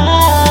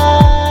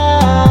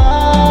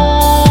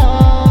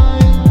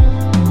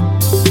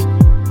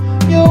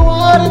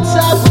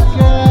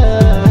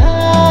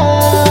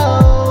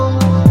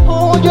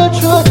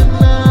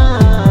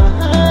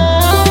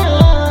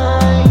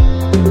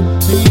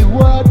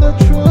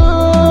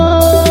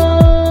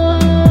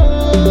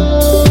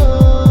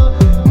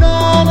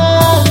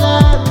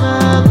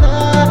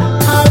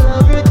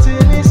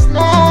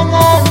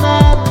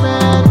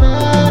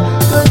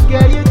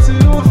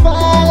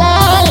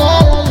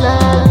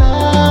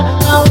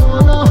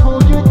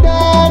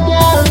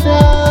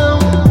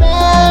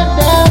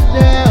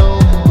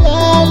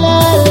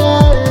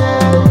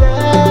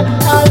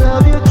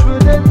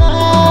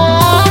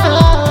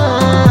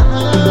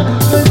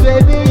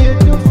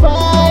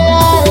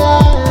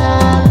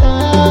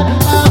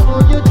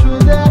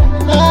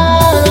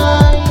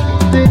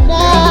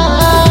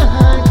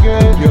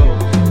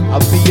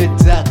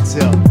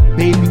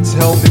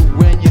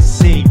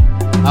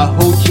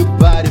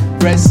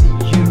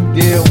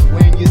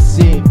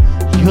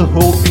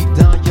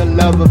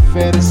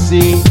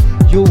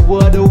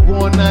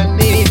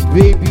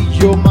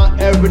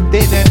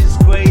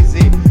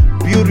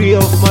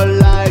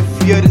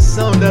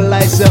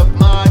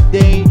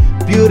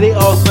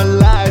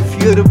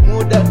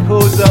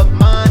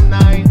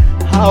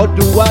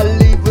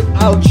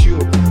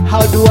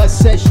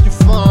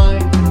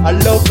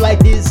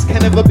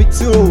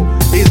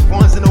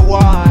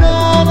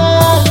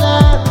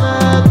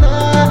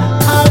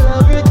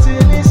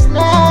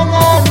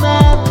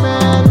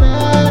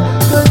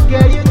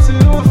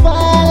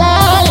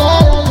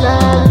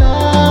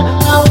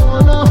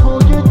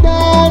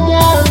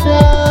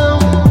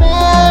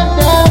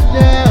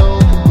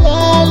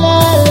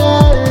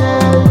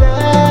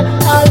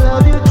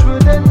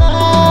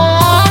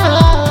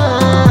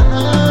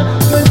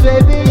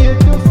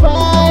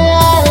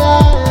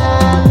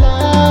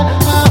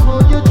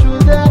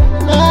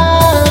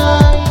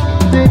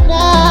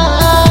 Night.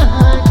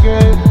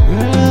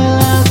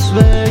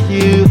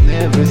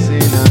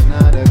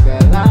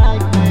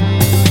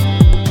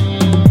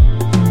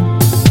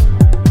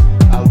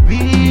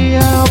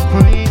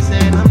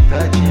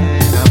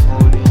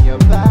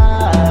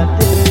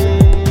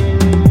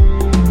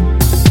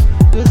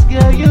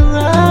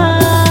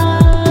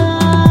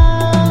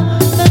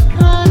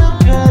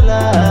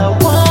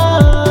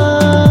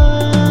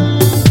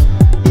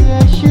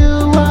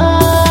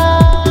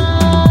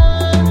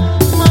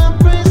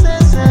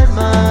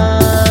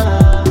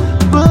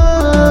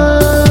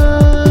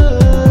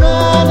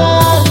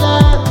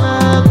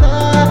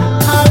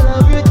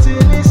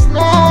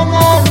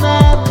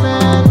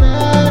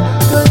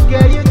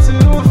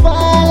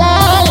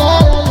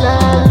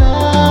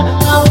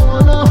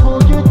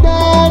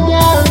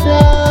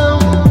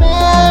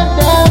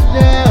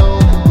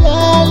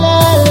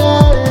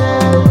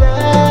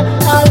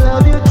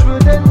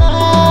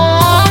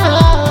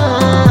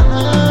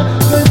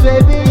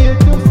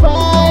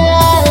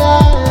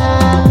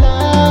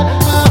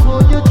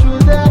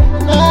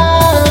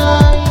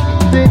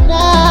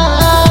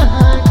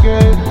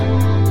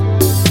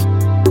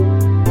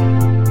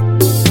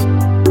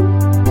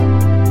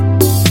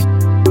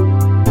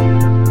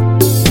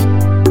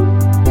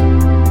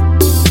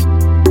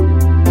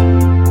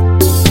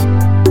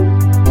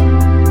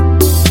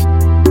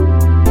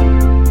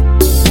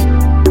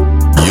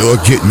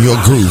 getting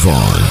your groove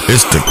on.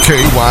 It's the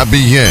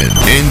KYBN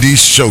Indie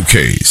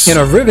Showcase. In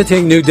a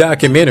riveting new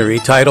documentary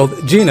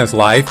titled Gina's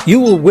Life, you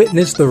will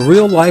witness the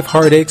real-life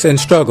heartaches and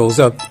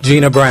struggles of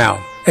Gina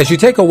Brown. As you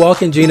take a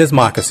walk in Gina's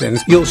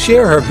moccasins, you'll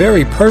share her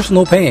very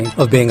personal pain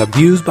of being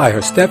abused by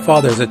her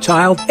stepfather as a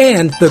child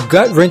and the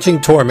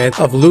gut-wrenching torment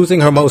of losing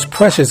her most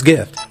precious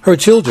gift, her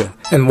children.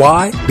 And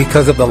why?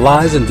 Because of the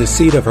lies and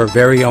deceit of her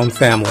very own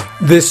family.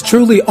 This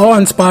truly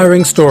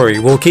awe-inspiring story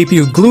will keep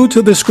you glued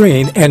to the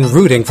screen and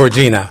rooting for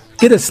Gina.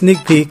 Get a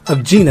sneak peek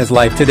of Gina's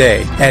life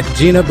today at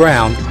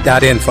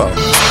GinaBrown.info. Yo,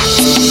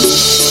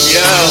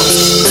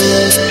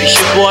 it's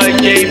your boy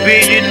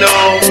KB, you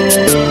know.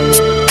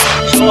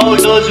 To all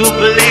those who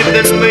believed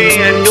in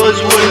me and those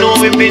who are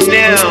knowing me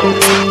now,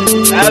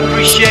 I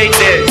appreciate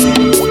this.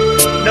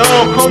 No,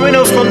 coming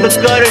up from the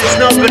gutter is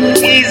not been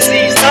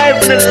easy. It's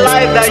not even a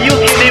life that you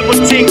can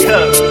even think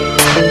of.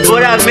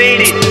 But I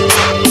made it,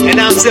 and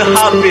I'm so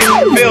happy.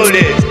 Feel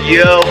this.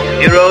 Yo,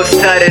 it all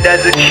started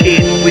as a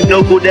kid with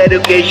no good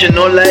education.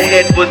 All I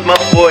had was my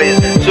voice,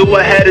 so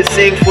I had to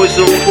sing for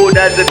some food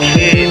as a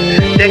kid.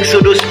 Thanks to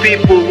those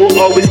people who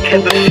always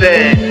kept me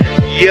fed.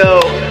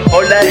 Yo,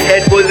 all I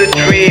had was a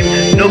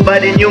dream.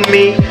 Nobody knew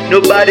me,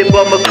 nobody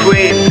but my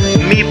cream.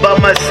 Me by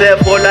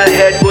myself, all I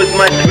had was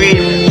my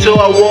dream. So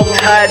I walked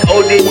hard,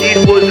 all they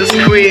did was a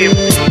scream.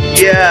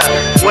 Yeah,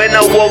 when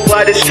I walked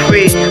by the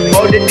street,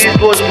 all they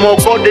did was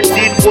smoke, all they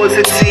did was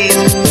a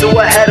tease. So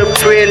I had to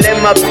pray,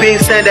 let my pain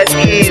stand at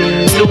ease,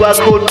 so I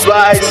could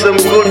buy some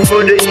good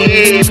food to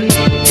eat.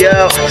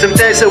 Yeah,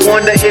 sometimes I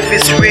wonder if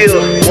it's real,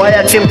 why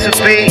I came to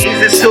be.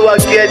 Is it so I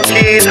get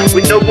kids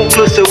with no good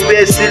close to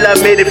wear? Still I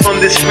made it from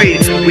the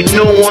street, with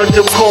no one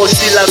to call.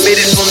 Still I made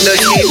it from the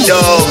heat,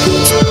 dog.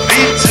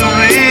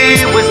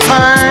 Victory was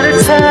mine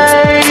at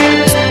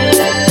time.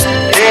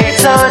 They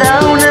thought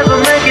I would never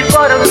make it,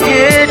 but I'm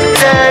here to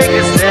take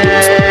a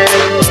stand.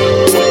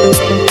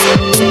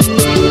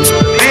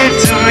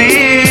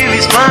 Victory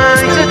is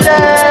mine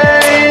today.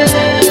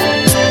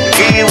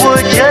 It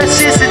was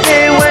just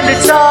yesterday when the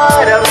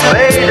thought I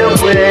fade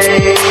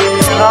away.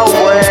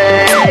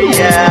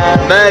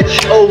 Yeah.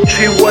 Match old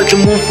tree was the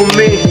move for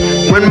me.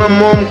 When my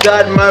mom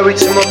got married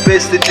to my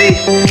bestie,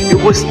 it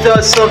was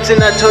still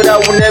something I thought I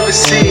would never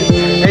see.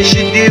 And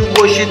she did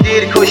what she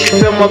did cause she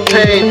felt my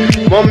pain.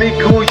 Mommy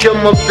cool, you're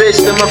my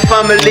best and my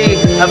family.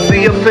 I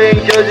feel your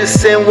pain just the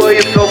same way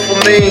you felt for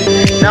me.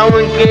 Now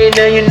and again,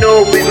 and you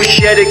know we will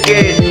share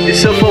again. The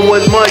suffer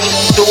was much,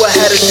 so I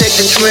had to take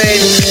the train.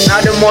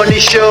 Now the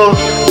money show,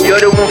 you're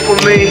the one for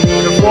me.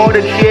 And for all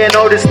the care and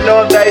all this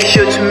love that you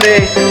show to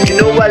me. You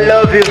know I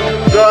love you,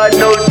 God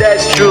knows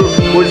that's true.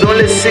 Was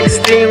only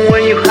 16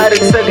 when you had a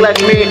suck like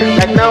me.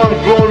 Like now I'm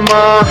grown,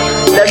 ma.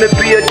 Let me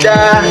be your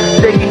dad.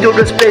 Take you to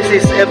those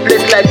places, a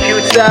place like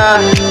Utah.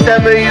 Tell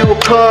me you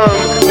will come,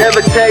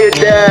 never tell your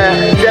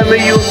dad. Tell me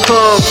you will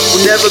come,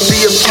 we'll never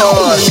be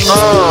apart.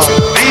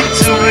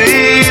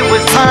 Victory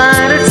was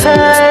mine at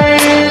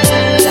time.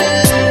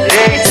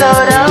 They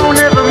thought I would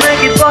never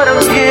make it, but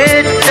I'm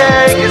here to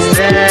take a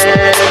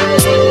stand.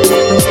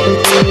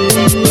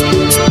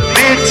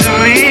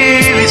 Victory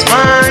is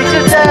mine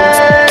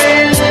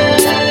today.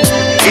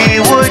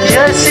 It was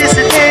just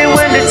yesterday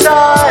when the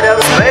thought I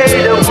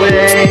fade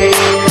away.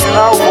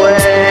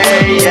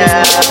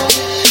 Yeah.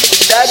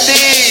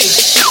 Daddy,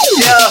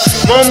 yeah.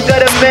 Mom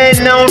got a man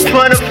now, I'm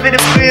trying to fit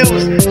the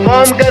bills.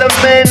 Mom got a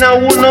man now,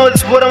 who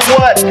knows what I'm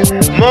what.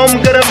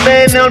 Mom got a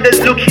man now that's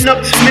looking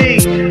up to me.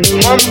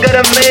 Mom got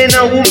a man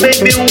now who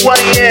made me who I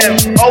am.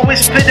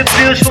 Always pay the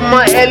bills for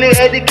my early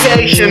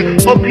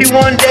education. Hope he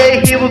one day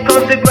he will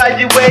come to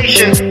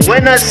graduation.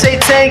 When I say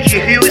thank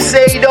you, he will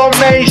say don't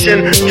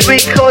mention. 3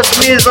 course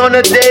meals on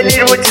a daily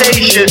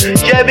rotation.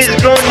 Jeb is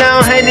grown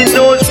now and he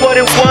knows what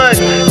he wants.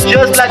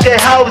 Just like a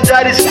house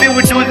that is filled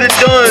with the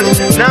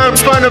duns. Now I'm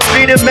trying to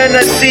be the man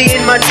I see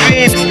in my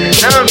dreams.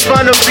 Now I'm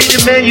trying to be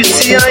the man you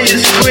see and you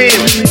scream.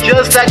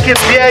 Just like a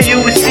bear you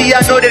will see,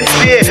 I know the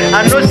fear.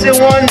 I know say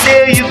one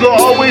day you go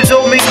always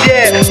hold me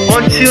there.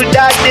 Until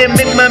that day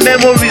make my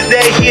memories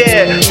there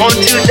here.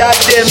 Until that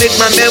day make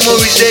my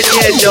memories there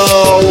here,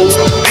 dog.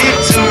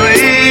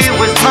 Victory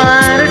was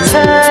mine at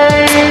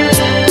time.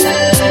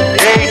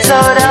 They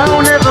thought I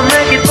would never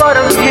make it, but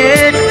I'm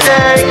here to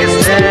take a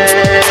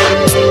stand.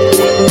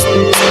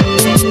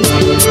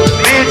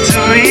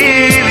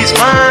 Victory is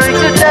mine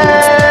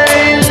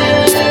today.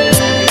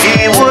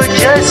 It was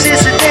just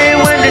yesterday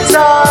when the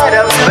thought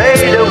I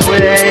fade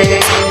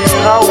away.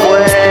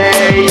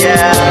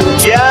 Yeah.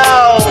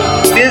 Yo,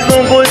 this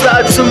one goes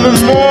out to my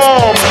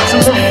mom, to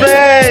my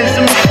fans,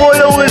 to my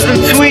followers on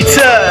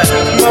Twitter,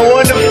 to my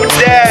wonderful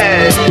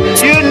dad.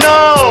 You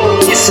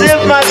know, you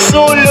saved my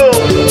solo.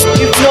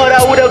 If not,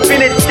 I would have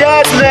been a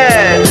dead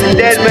man.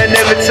 Dead man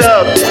never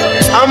talks.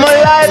 I'm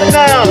alive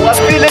now, I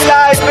feel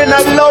alive and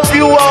I love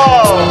you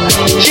all.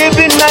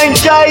 JB9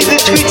 is the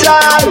Twitter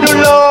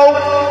handle.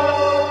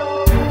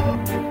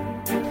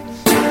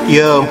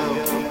 Yo.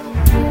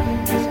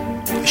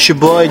 It's your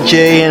boy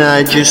Jay and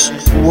I just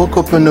woke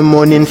up in the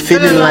morning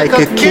feeling like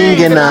a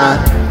king and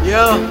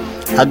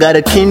I got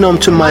a kingdom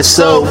to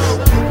myself.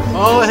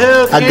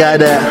 I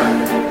got a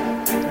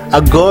I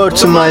got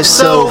to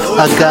myself,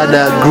 I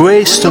got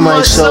grace to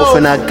myself,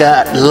 and I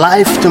got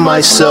life to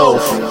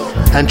myself,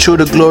 and through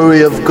the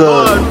glory of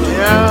God.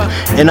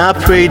 And I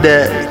pray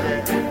that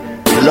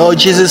Lord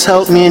Jesus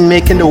help me in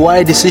making the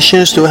right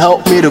decisions to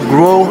help me to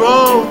grow,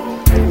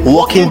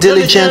 working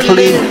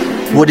diligently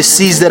with the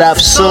seeds that I've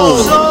sown,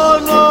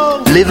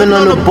 living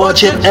on a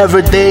budget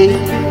every day,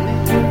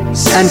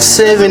 and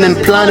saving and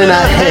planning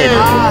ahead,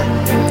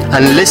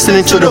 and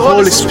listening to the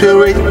Holy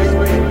Spirit,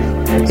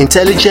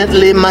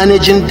 intelligently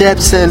managing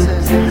debts and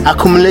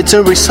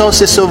accumulating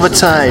resources over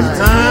time.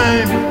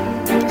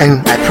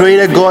 And I pray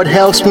that God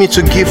helps me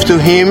to give to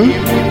Him,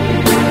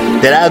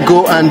 that I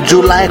go and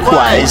do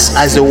likewise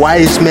as the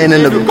wise men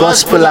in the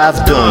gospel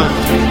have done.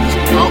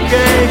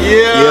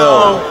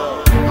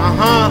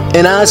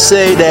 And I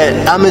say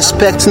that I'm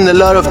expecting a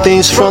lot of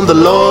things from the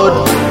Lord,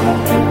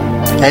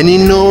 and He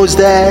knows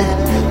that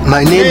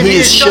my name He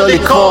is surely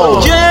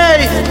called.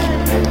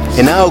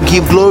 And I'll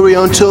give glory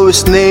unto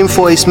His name,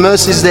 for His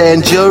mercies that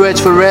endureth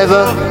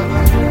forever.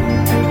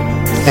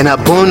 And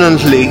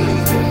abundantly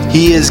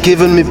He has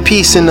given me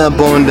peace in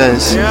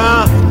abundance.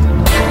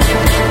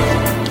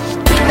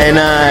 And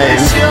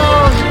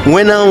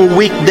when I'm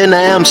weak, then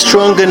I am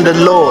strong in the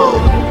Lord.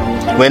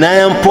 When I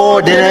am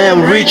poor, then I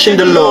am rich in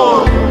the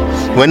Lord.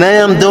 When I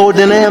am dull,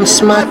 then I am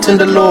smart in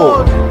the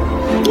Lord.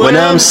 When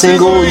I am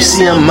single, you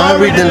see I'm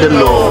married in the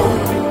Lord.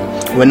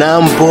 When I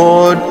am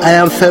bored, I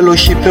am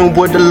fellowshipping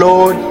with the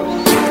Lord.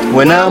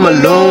 When I am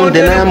alone,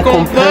 then I am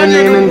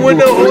companioning with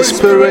the Holy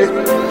Spirit.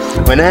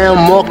 When I am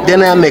mocked,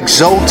 then I am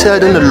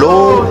exalted in the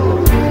Lord.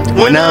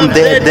 When I am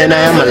dead, then I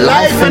am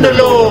alive in the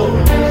Lord.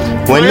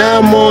 When I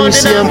am mourn, you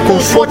see I'm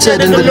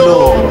comforted in the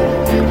Lord.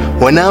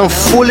 When I am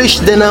foolish,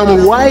 then I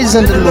am wise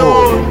in the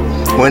Lord.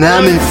 When I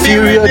am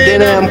inferior,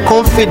 then I am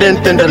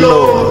confident in the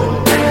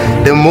Lord.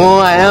 The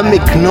more I am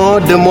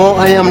ignored, the more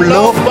I am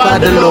loved by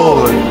the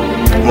Lord.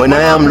 When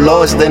I am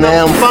lost, then I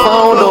am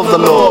found of the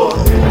Lord.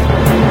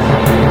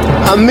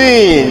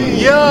 Amen.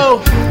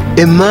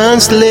 A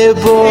man's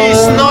labor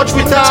is not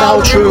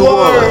without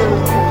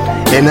reward.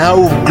 And I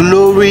will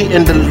glory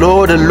in the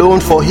Lord alone,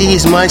 for He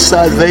is my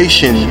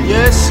salvation.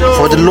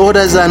 For the Lord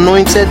has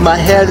anointed my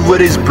head with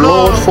His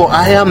blood, for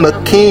I am a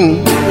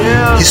king,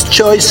 His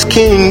choice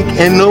king,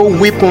 and no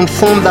weapon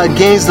formed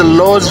against the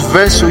Lord's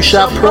vessel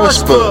shall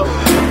prosper.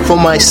 For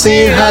my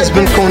sin has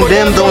been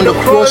condemned on the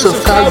cross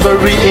of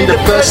Calvary in the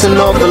person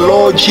of the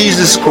Lord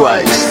Jesus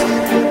Christ,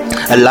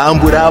 a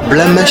lamb without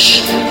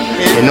blemish.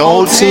 In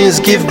all things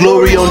give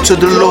glory unto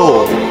the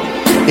Lord.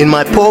 In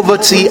my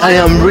poverty I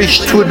am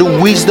rich through the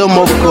wisdom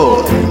of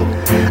God.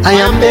 I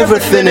am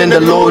everything in the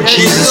Lord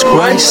Jesus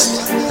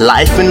Christ.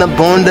 Life in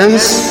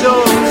abundance,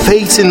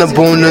 faith in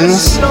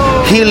abundance,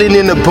 healing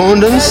in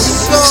abundance,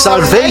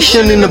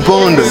 salvation in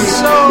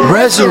abundance,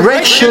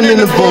 resurrection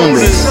in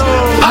abundance,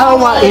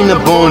 power in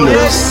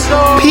abundance,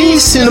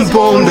 peace in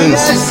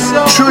abundance,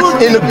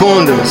 truth in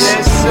abundance,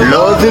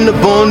 love in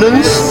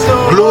abundance,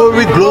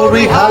 glory,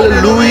 glory,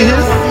 hallelujah.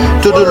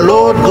 To the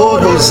Lord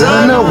God,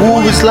 Hosanna,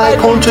 who is like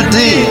unto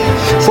thee.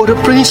 For the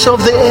prince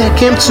of the air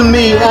came to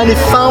me, and he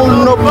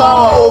found no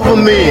power over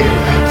me.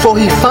 For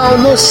he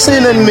found no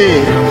sin in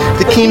me.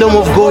 The kingdom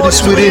of God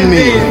is within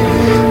me.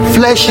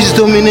 Flesh is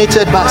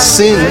dominated by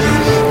sin.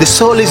 The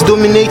soul is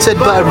dominated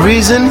by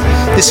reason.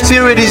 The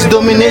spirit is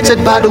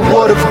dominated by the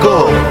word of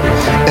God.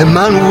 A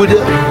man who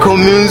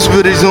communes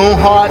with his own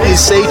heart is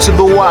said to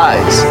be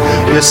wise.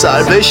 Your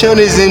salvation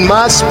is in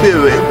my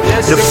spirit.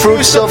 The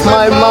fruits of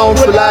my mouth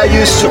will I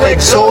use to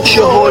exalt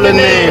your holy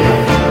name.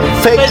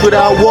 Faith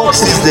without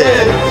works is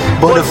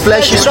dead, but the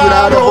flesh is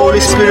without the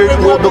Holy Spirit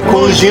will be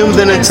consumed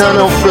in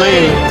eternal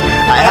flame.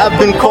 I have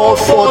been called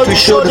forth to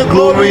show the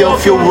glory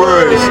of your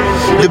words.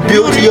 The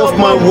beauty of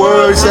my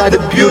words are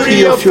the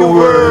beauty of your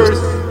words.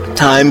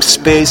 Time,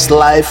 space,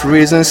 life,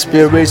 reason,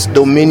 spirits,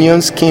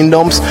 dominions,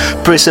 kingdoms,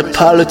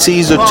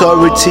 principalities,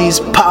 authorities,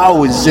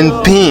 powers,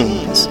 and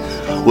beings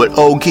will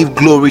all give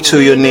glory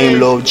to your name,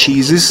 Lord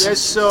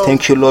Jesus.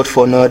 Thank you, Lord,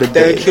 for another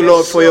day. Thank you,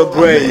 Lord, for your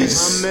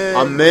grace.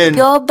 Amen.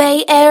 Your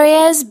Bay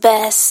Area's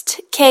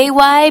best,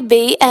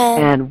 KYBN.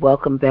 And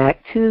welcome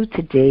back to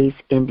today's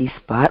Indie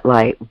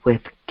Spotlight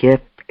with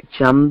Gift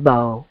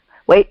Jumbo.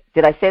 Wait,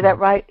 did I say that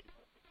right?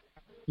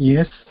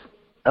 Yes.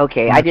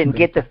 Okay, I didn't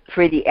get the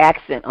pretty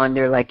accent on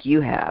there like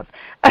you have.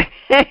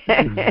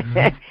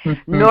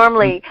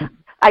 Normally,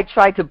 I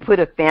try to put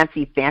a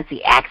fancy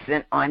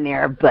accent on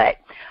there, but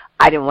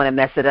I didn't want to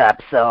mess it up,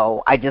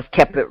 so I just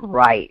kept it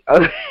right.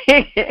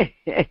 Okay,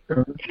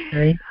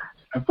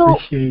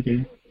 appreciate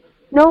it.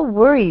 No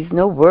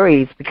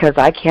worries, because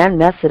I can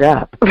mess it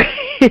up.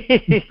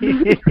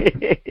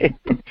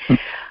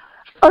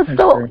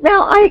 So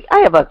now I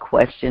have a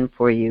question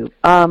for you.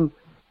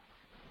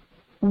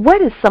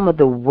 What is some of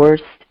the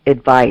worst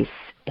advice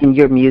in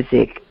your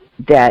music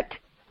that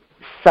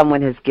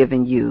someone has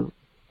given you?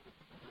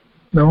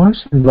 The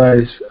worst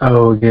advice I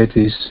will get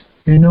is,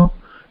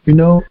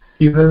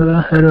 you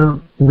ever heard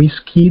of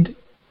Wizkid?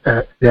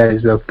 There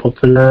is a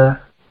popular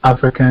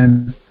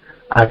African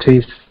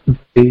artist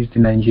based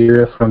in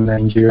Nigeria, from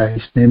Nigeria.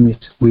 His name is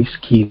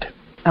Wizkid.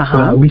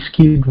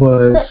 Wizkid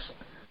was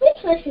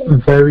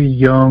very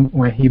young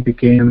when he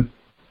became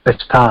a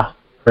star,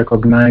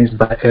 recognized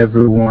by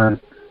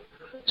everyone.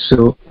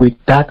 So with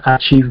that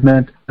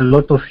achievement, a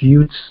lot of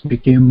youths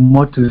became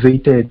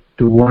motivated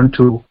to want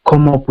to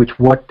come up with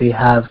what they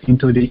have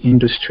into the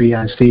industry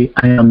and say,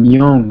 I am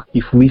young.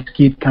 If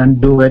Wizkid can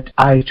do it,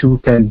 I too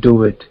can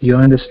do it. You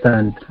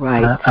understand?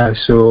 Right.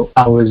 So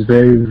I was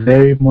very,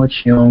 very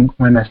much young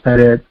when I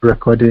started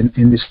recording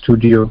in the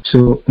studio.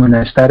 So when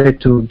I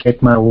started to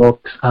get my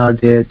works out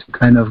there to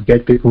kind of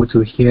get people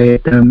to hear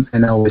them,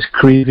 and I was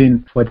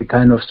craving for the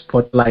kind of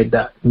spotlight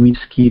that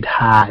Wizkid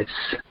has.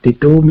 They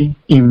told me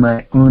in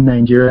my own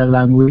Nigerian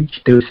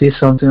language, they would say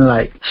something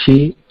like,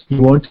 "She,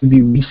 you want to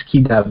be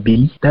Wizkid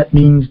Abi? That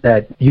means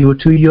that you're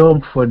too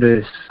young for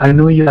this. I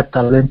know you are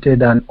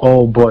talented and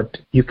all, but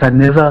you can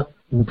never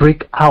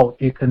break out.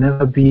 You can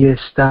never be a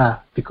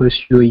star because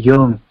you're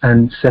young.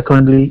 And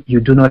secondly, you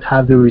do not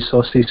have the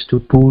resources to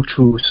pull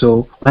through.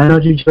 So why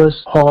not you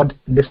just hoard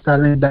this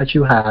talent that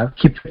you have,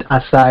 keep it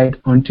aside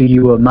until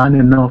you are man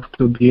enough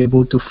to be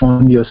able to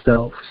fund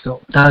yourself." So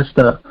that's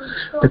the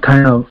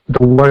kind of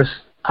the worst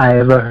I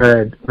ever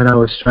heard when I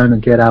was trying to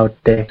get out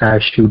there. I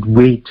should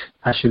wait.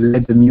 I should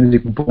let the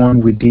music burn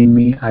within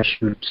me. I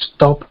should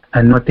stop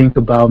and not think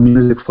about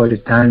music for the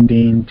time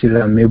being till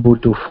I'm able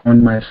to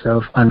fund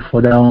myself and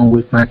further on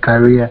with my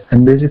career.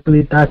 And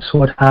basically that's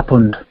what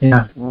happened.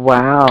 Yeah.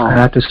 Wow. I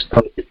had to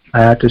stop.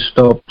 I had to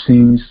stop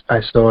since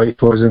I saw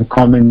it wasn't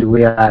coming the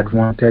way I had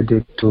wanted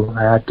it to.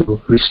 I had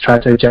to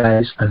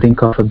re-strategize and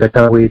think of a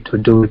better way to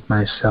do it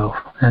myself.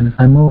 And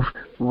I moved.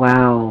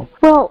 Wow.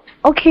 Well,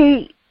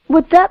 okay.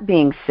 With that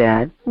being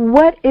said,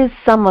 what is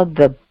some of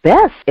the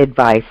best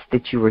advice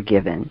that you were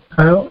given?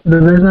 The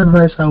best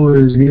advice I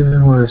was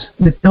given was,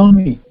 they tell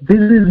me, this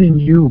is in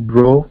you,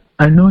 bro.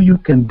 I know you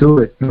can do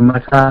it no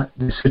matter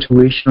the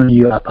situation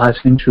you are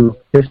passing through.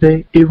 They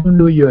say, even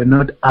though you are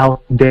not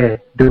out there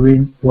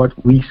doing what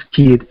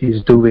Wizkid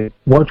is doing,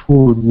 what we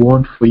would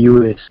want for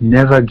you is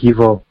never give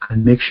up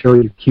and make sure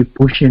you keep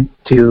pushing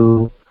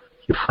till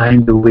you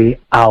find the way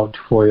out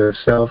for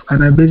yourself.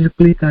 And I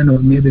basically kind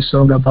of made a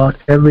song about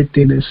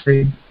everything they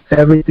said.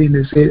 Everything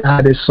they said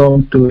had a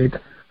song to it.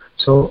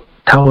 So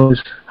that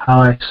was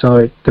how I saw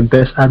it. The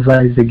best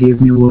advice they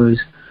gave me was,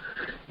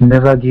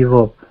 never give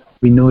up.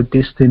 We know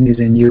this thing is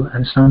in you,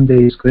 and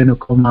someday it's going to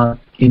come out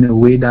in a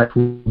way that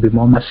will be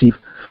more massive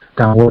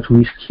than what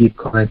Wizkid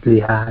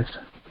currently has.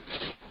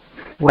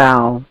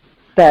 Wow,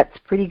 that's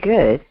pretty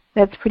good.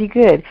 That's pretty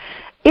good.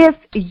 If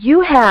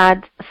you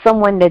had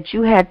someone that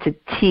you had to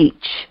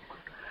teach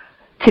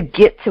to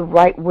get to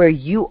right where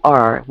you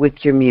are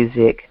with your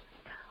music,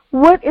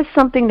 what is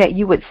something that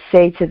you would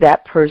say to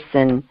that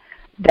person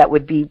that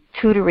would be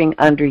tutoring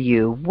under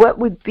you? What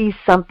would be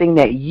something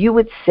that you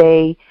would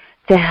say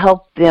to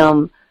help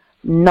them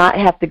not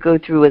have to go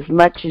through as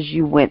much as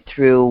you went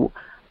through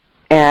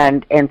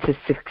and to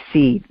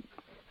succeed?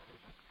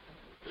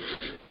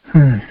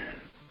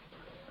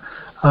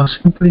 I'll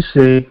simply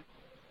say,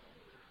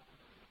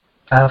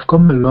 I have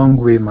come a long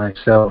way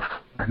myself,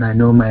 and I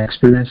know my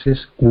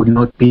experiences would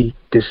not be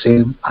the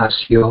same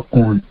as your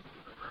own.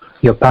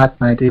 Your path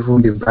might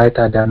even be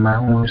brighter than my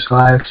own, so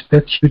I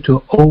expect you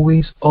to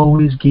always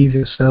give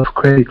yourself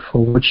credit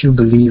for what you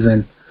believe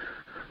in.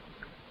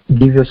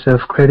 Give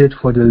yourself credit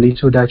for the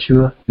little that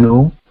you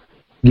know.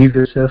 Give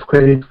yourself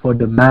credit for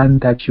the man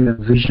that you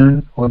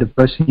envision or the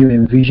person you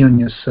envision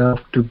yourself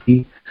to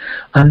be.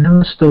 And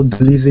never stop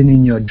believing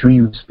in your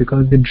dreams,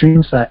 because the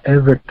dreams are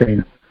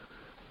everything.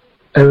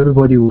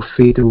 Everybody will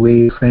fade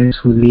away,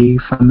 friends will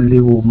leave, family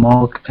will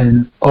mock,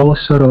 and all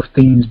sort of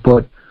things.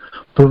 But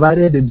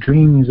provided the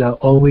dreams are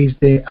always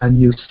there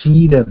and you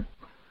see them,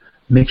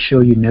 make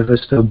sure you never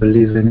stop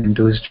believing in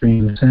those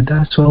dreams. And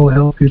that's what will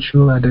help you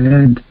through at the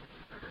end.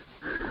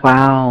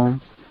 Wow.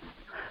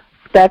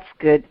 That's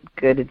good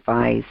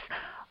advice.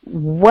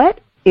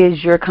 What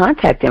is your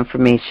contact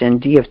information?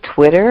 Do you have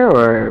Twitter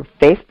or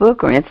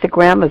Facebook or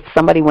Instagram? If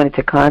somebody wanted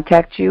to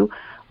contact you,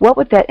 what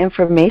would that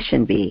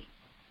information be?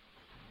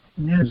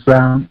 Yes,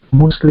 I'm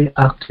mostly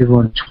active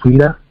on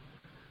Twitter,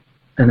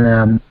 and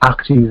I'm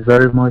active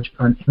very much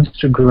on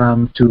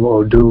Instagram too,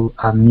 although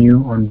I'm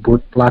new on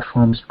both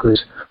platforms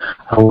because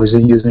I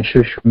wasn't using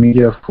social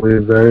media for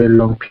a very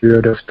long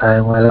period of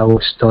time while I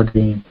was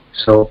studying.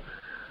 So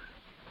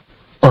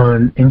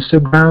on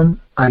Instagram,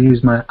 I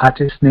use my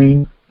artist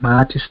name. My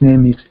artist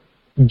name is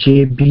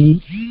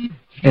JBNIJA.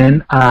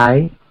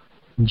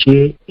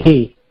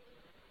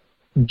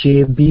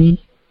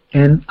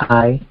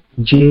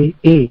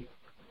 JBNIJA.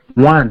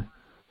 1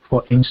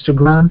 for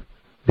Instagram,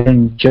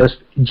 then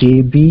just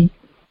JBNIJA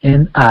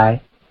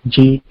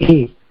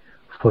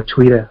for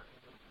Twitter.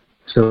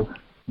 So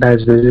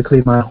that's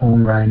basically my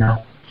home right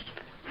now.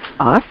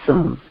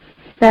 Awesome.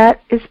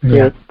 That is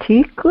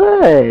pretty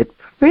good.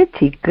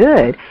 Pretty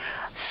good.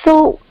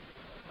 So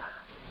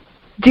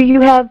do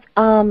you have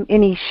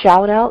any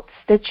shout-outs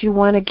that you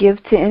want to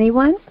give to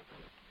anyone?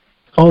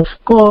 Of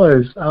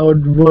course. I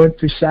would want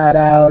to shout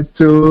out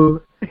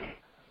to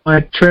my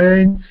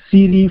Trend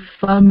City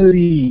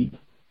family,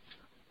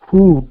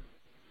 who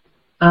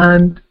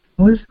And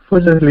most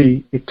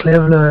importantly, a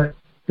clever,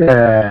 did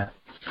I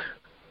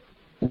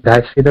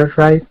say that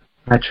right?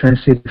 My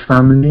Transit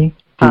family,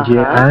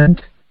 DJ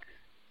Ant,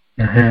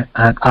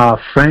 and our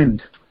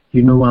friend.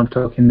 You know what I'm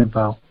talking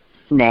about.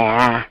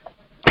 Nah.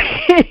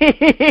 He's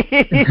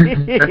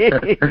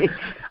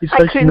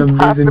such an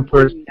amazing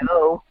person.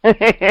 No.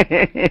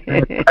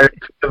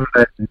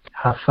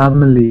 Her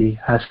family,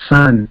 her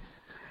son,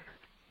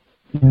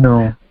 you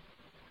know,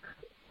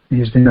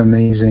 he's been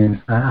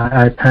amazing.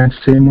 I can't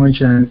say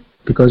much, and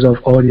because of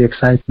all the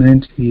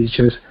excitement, he's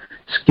just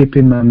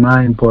skipping my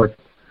mind. But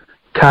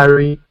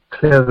Carrie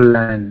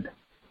Cleveland,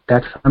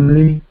 that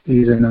family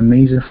is an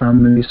amazing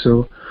family.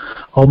 So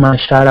all my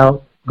shout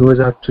out goes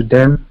out to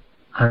them.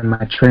 And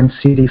my Trend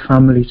City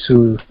family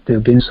too.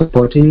 They've been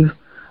supportive,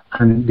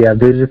 and they are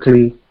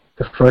basically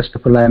the first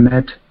people I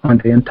met on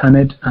the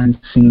internet. And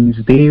since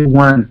day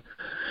one,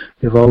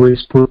 they've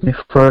always put me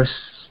first,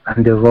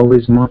 and they've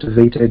always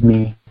motivated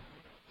me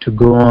to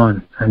go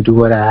on and do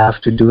what I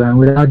have to do. And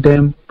without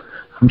them,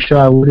 I'm sure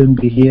I wouldn't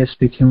be here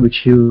speaking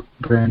with you,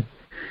 Brent.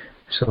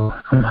 So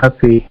I'm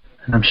happy,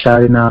 and I'm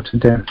shouting out to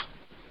them.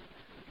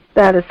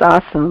 That is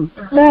awesome.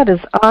 That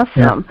is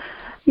awesome.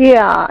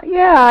 Yeah,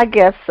 I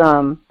guess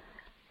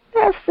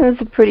Aston's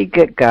a pretty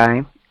good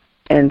guy,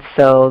 and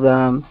so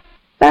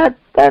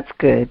that's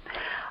good.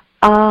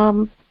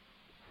 I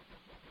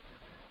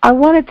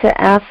wanted to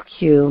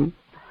ask you,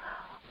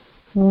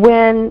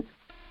 when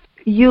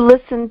you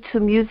listen to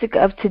music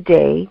of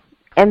today,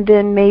 and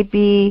then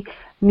maybe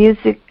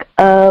music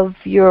of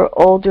your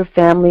older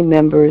family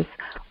members,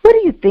 what do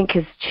you think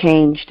has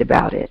changed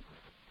about it?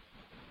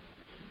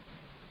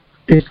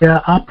 It's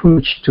their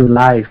approach to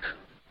life,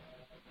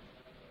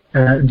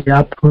 the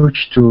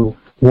approach to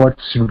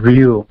what's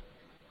real.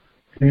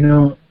 You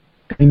know,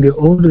 in the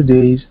older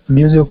days,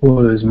 music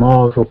was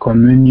more of a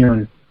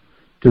communion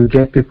to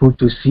get people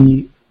to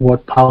see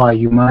what power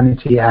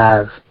humanity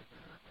have,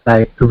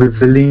 like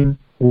revealing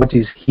what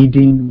is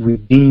hidden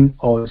within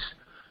us,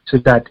 so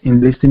that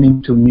in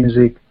listening to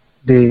music,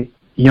 the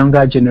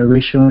younger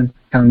generation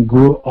can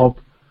grow up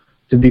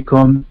to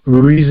become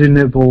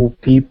reasonable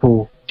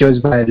people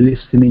just by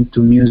listening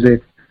to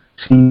music,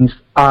 since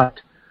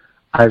art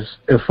as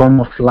a form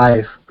of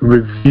life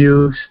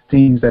reveals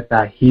things that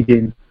are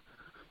hidden.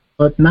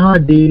 But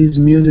nowadays,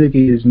 music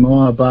is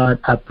more about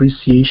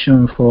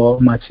appreciation for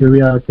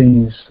material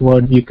things,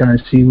 what you can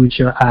see with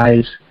your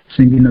eyes,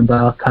 singing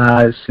about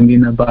cars,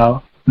 singing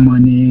about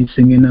money,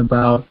 singing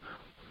about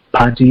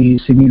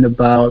parties, singing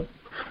about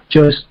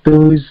just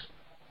those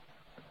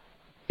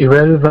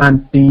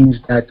irrelevant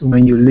things that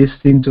when you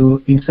listen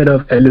to, instead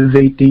of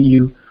elevating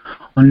you,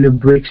 only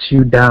breaks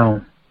you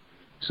down.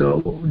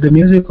 So the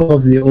music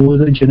of the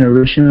older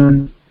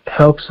generation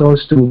helps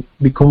us to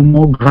become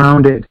more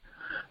grounded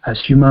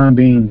as human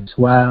beings,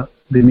 while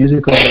the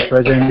music of the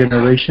present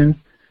generation,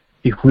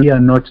 if we are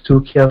not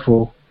too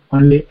careful,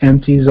 only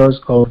empties us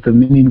of the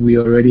meaning we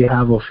already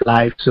have of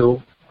life.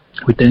 So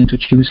we tend to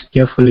choose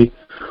carefully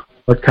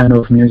what kind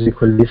of music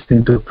we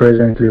listen to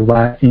presently,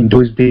 while in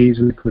those days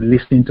we could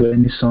listen to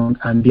any song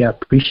and be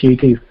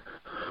appreciative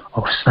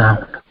of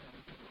sound.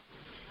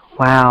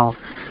 Wow,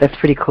 that's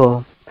pretty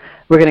cool.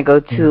 We're going to go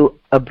to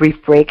a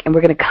brief break, and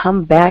we're going to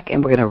come back,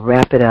 and we're going to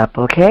wrap it up,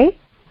 okay?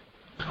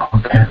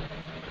 Okay.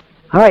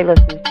 All right,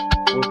 listeners.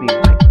 We'll be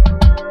right back.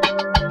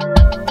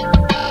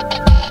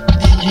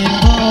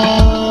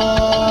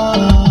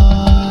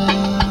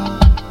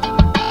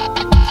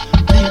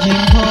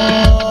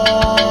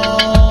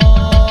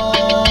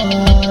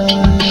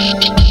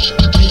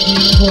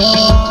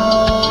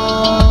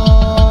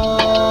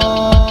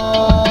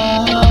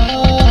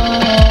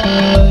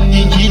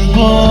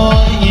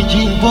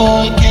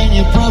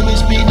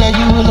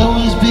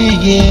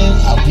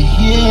 I'll be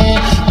here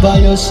by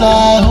your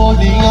side,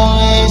 holding your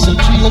hands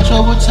through your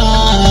troubled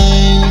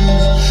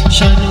times,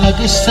 shining like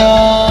a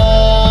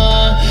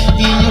star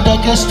in your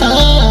darkest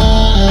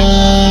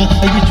time.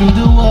 Are you through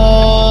the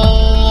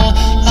wall?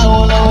 I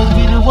will always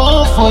be the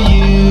one for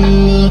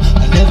you.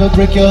 I'll never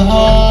break your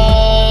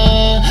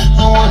heart.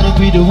 I wanna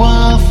be the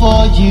one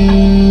for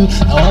you.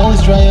 I'll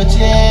always dry your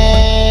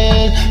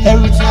tears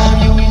every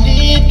time you in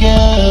need,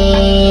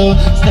 girl.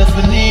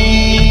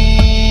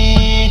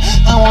 Stephanie,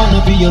 I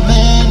wanna be your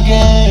man,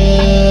 girl.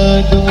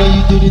 The way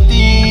you do the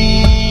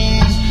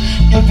things,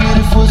 your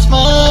beautiful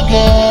smile,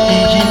 girl.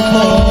 Agent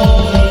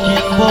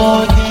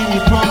boy, can you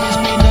promise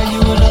me that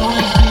you will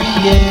always be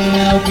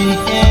here? I'll be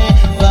here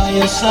by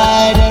your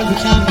side every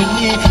time you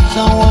need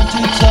someone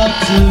to talk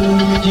to.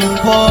 Agent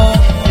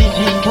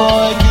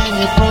boy, can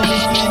you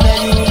promise me that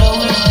you will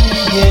always be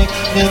here?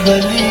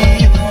 Never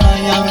leave, I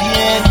am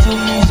here to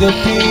ease your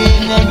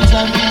pain every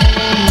time you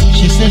need.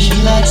 She says she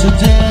likes to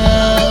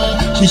dance.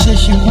 She says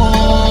she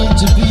wants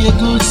to be a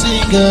good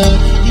singer.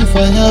 If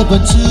I help her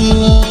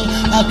too,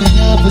 I can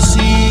help her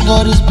sing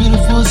all this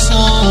beautiful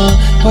song.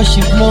 But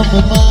she blows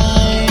my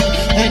mind,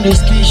 and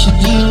those things she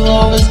do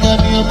always got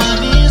me on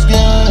my knees,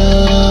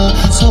 girl.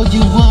 Told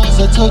you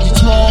once, I told you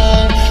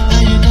twice,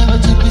 and you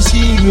never took me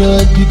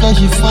serious because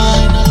you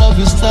fine. I love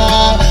your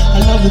style.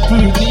 I love the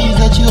pretty things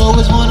that you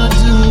always wanna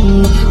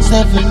do.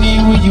 Stephanie,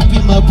 will you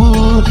be my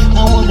boo?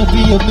 I wanna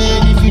be your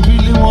man if you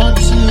really want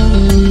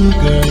to,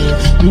 girl.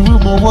 You rule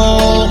my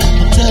world.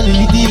 I'm telling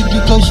you this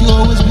because you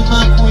always be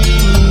my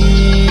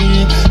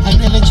queen. I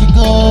never let you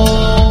go.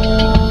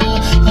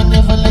 I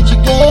never let you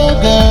go,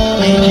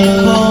 girl.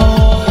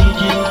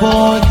 Agent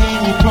boy,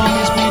 can you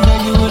promise me that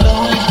you will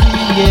always be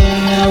here?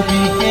 I'll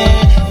be here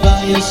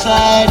by your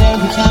side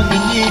every time you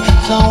need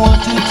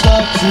someone to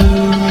talk to.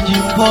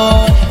 Agent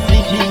boy,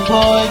 can you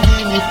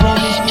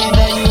promise me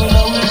that you will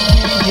always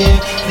be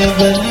here?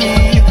 Never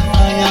leave.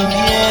 I am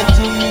here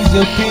to use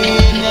your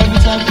pain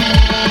every time you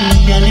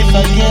need. And if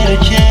I get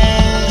a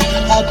chance,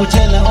 I could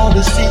tell her all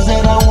the things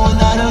that I want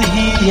her to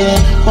hear.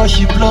 Cause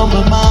she blow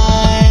my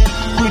mind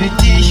with the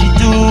things she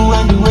do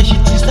and the way she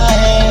twists her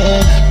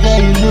hair.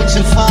 Girl, you look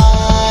so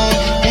fine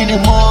in the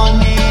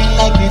morning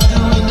like you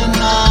do in the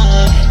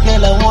night.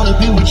 Girl, I wanna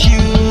be with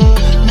you.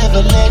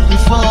 Never let me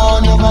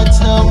fall, never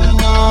tell me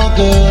no,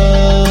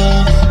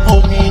 girl.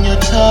 Hold me in your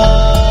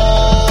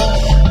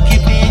touch,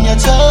 keep me in your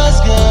touch,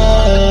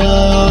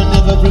 girl.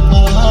 Never break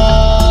my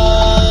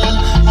heart,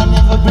 I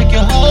never break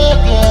your heart,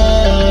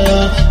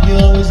 girl.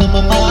 You're always on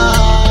my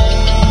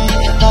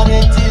mind. Now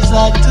the things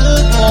I do,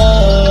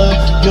 girl.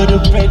 You're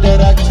the bread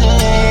that I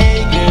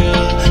take,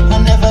 girl.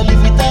 I never live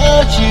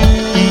without you.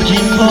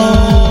 Agent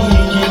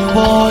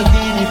boy,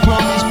 can you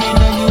promise me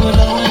that you will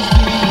always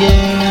be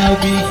here? I'll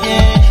be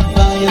here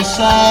by your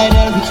side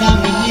every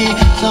time you need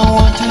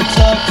someone to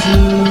talk to.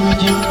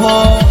 Agent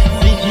boy,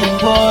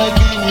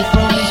 can you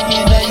promise me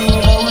that you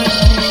will always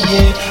be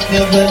here?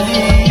 Never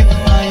leave.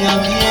 I am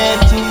here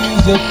to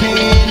use your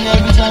pain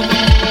every time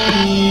you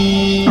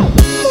need.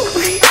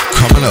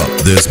 Coming up,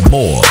 there's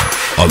more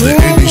of the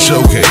Indie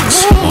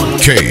Showcase on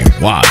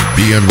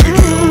KYBN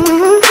Radio.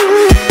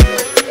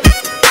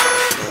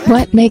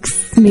 What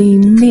makes me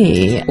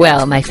me?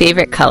 Well, my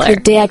favorite color.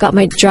 The day I got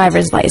my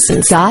driver's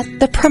license. Got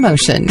the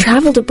promotion.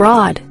 Traveled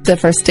abroad. The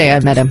first day I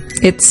met him.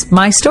 It's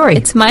my story.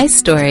 It's my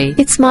story.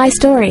 It's my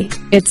story.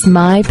 It's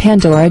my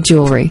Pandora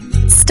jewelry.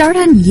 Start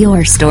on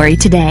your story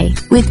today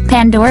with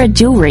Pandora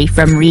Jewelry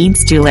from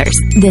Reed's Jewelers.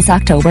 This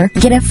October,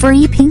 get a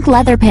free pink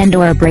leather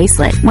Pandora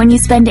bracelet when you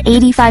spend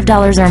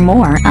 $85 or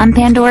more on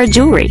Pandora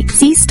Jewelry.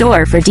 See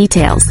store for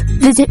details.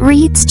 Visit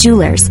Reed's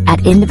Jewelers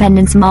at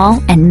Independence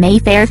Mall and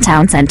Mayfair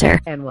Town Center.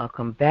 And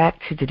welcome back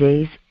to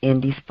today's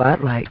Indie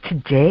Spotlight.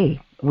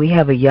 Today, we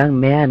have a young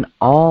man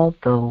all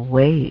the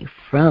way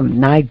from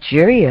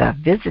Nigeria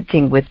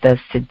visiting with us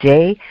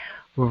today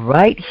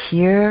right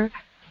here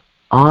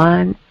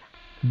on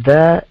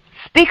the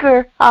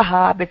speaker.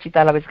 Haha, I bet you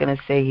thought I was going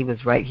to say he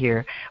was right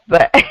here.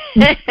 But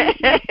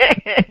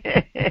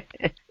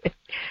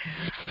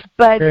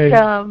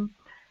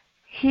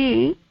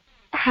he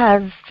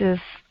has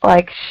just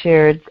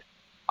shared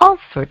all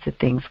sorts of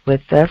things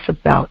with us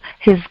about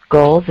his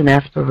goals and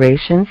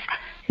aspirations.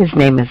 His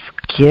name is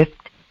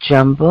Gift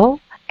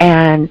Jumbo,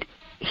 and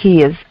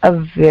he is a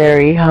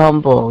very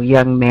humble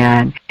young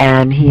man,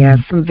 and he has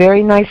some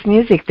very nice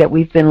music that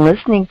we've been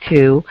listening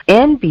to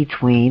in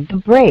between the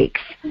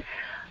breaks.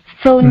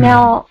 So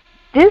now,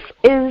 this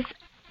is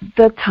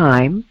the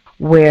time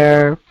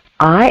where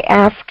I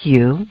ask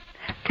you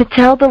to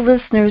tell the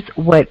listeners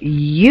what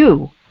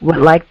you would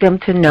like them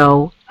to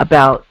know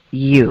about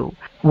you,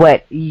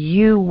 what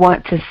you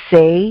want to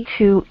say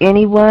to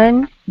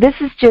anyone. This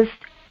is just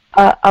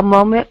a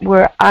moment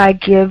where I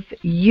give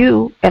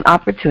you an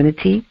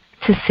opportunity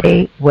to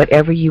say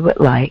whatever you would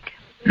like.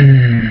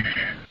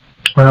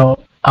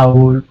 Well, I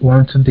would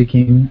want to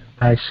begin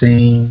by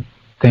saying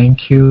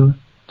thank you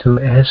to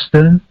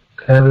Aston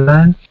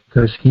Cleveland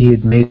because he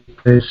had made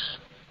this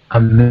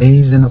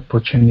amazing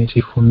opportunity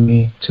for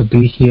me to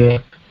be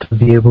here, to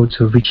be able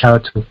to reach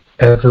out to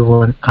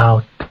everyone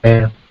out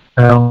there.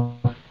 Well,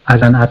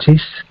 as an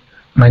artist,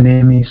 my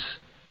name is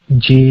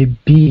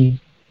JBNIJA.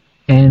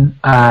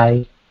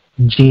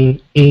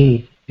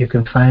 You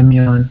can find me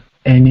on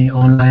any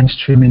online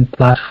streaming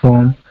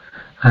platform,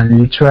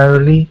 and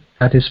literally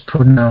that is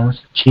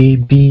pronounced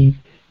JB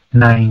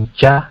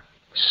Ninja.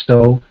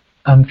 So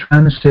I'm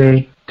trying to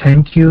say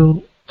thank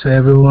you to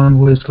everyone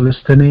who is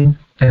listening,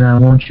 and I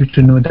want you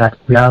to know that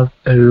we have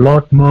a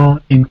lot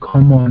more in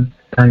common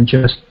than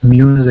just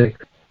music.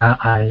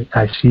 I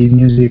see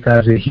music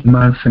as a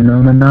human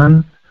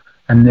phenomenon,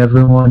 and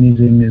everyone is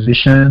a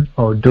musician,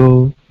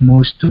 although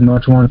most do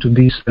not want to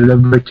be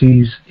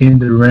celebrities in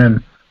the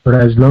realm. But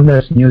as long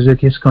as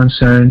music is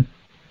concerned,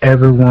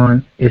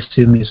 everyone is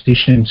still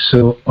musician.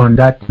 So on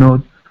that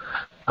note,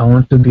 I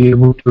want to be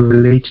able to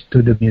relate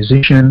to the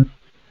musician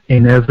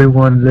in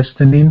everyone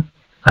listening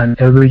and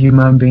every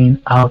human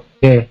being out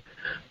there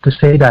to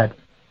say that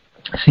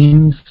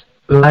since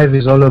life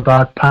is all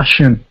about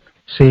passion,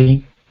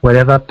 say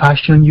whatever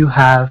passion you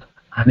have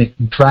and it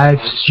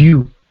drives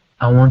you,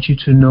 I want you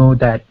to know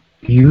that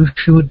you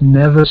should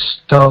never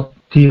stop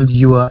till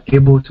you are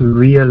able to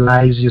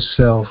realize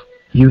yourself.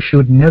 You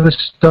should never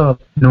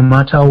stop no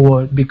matter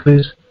what,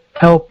 because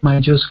help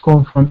might just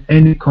come from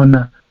any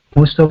corner.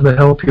 most of the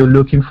help you're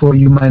looking for,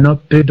 you might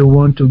not be the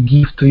one to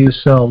give to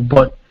yourself.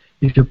 But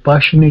if you're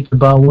passionate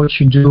about what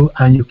you do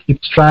and you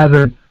keep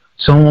striving,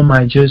 someone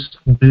might just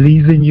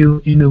believe in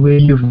you in a way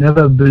you've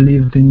never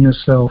believed in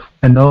yourself.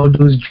 And all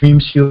those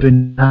dreams you've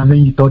been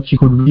having, you thought you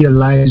could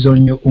realize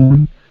on your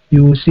own,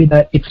 you will see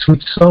that it's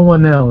with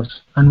someone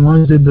else. And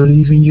once they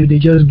believe in you, they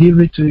just give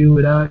it to you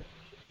without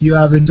you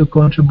having to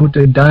contribute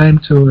a dime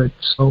to it.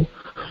 So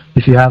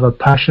if you have a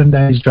passion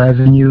that is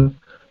driving you,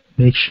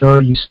 make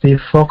sure you stay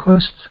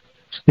focused,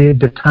 stay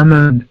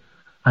determined,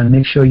 and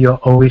make sure you're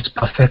always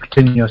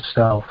perfecting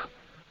yourself.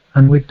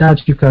 And with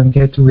that, you can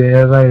get to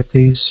wherever it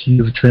is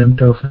you've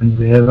dreamed of and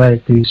wherever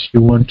it is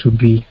you want to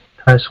be.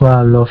 That's what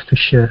I love to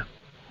share.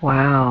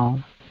 Wow.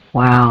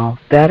 Wow.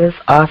 That is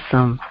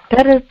awesome.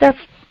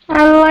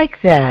 I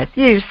like that.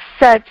 You're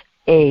such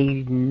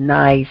a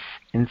nice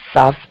and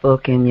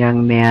soft-spoken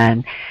young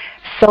man.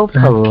 So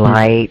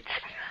polite.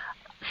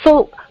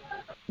 So,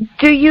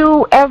 do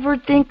you ever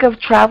think of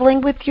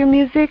traveling with your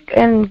music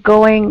and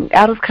going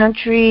out of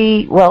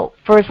country? Well,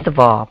 first of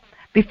all,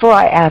 before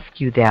I ask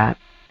you that,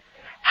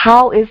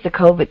 how is the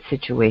COVID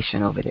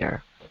situation over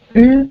there?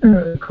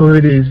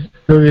 COVID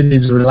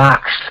is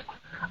relaxed.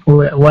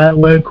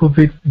 When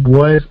COVID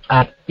was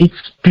at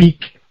its peak,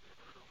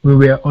 we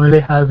were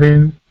only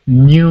having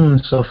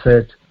news of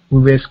it.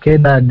 We were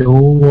scared that the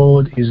whole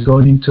world is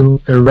going into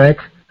a wreck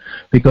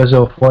because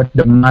of what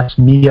the mass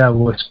media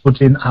was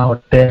putting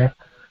out there.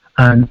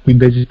 And we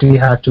basically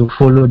had to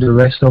follow the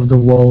rest of the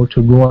world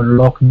to go on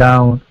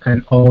lockdown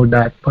and all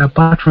that. But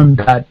apart from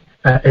that,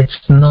 it's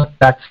not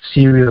that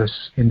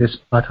serious in this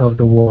part of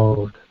the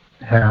world.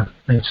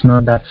 It's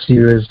not that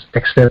serious,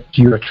 except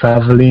you're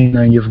traveling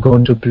and you've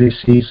gone to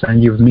places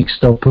and you've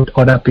mixed up with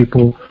other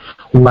people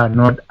who are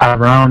not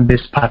around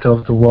this part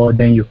of the world,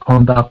 then you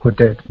come back with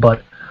it.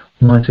 But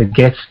once it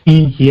gets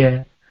in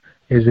here,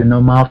 it's a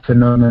normal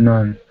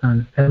phenomenon.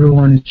 And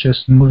everyone is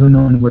just moving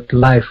on with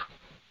life,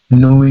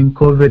 knowing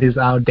COVID is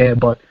out there,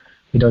 but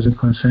it doesn't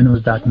concern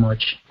us that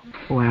much.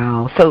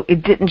 Wow. So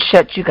it didn't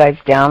shut you guys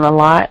down a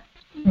lot?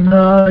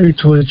 No,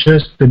 it was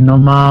just the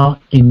normal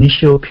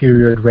initial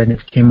period when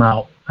it came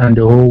out, and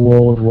the whole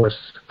world was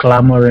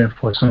clamoring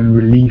for some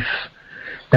relief.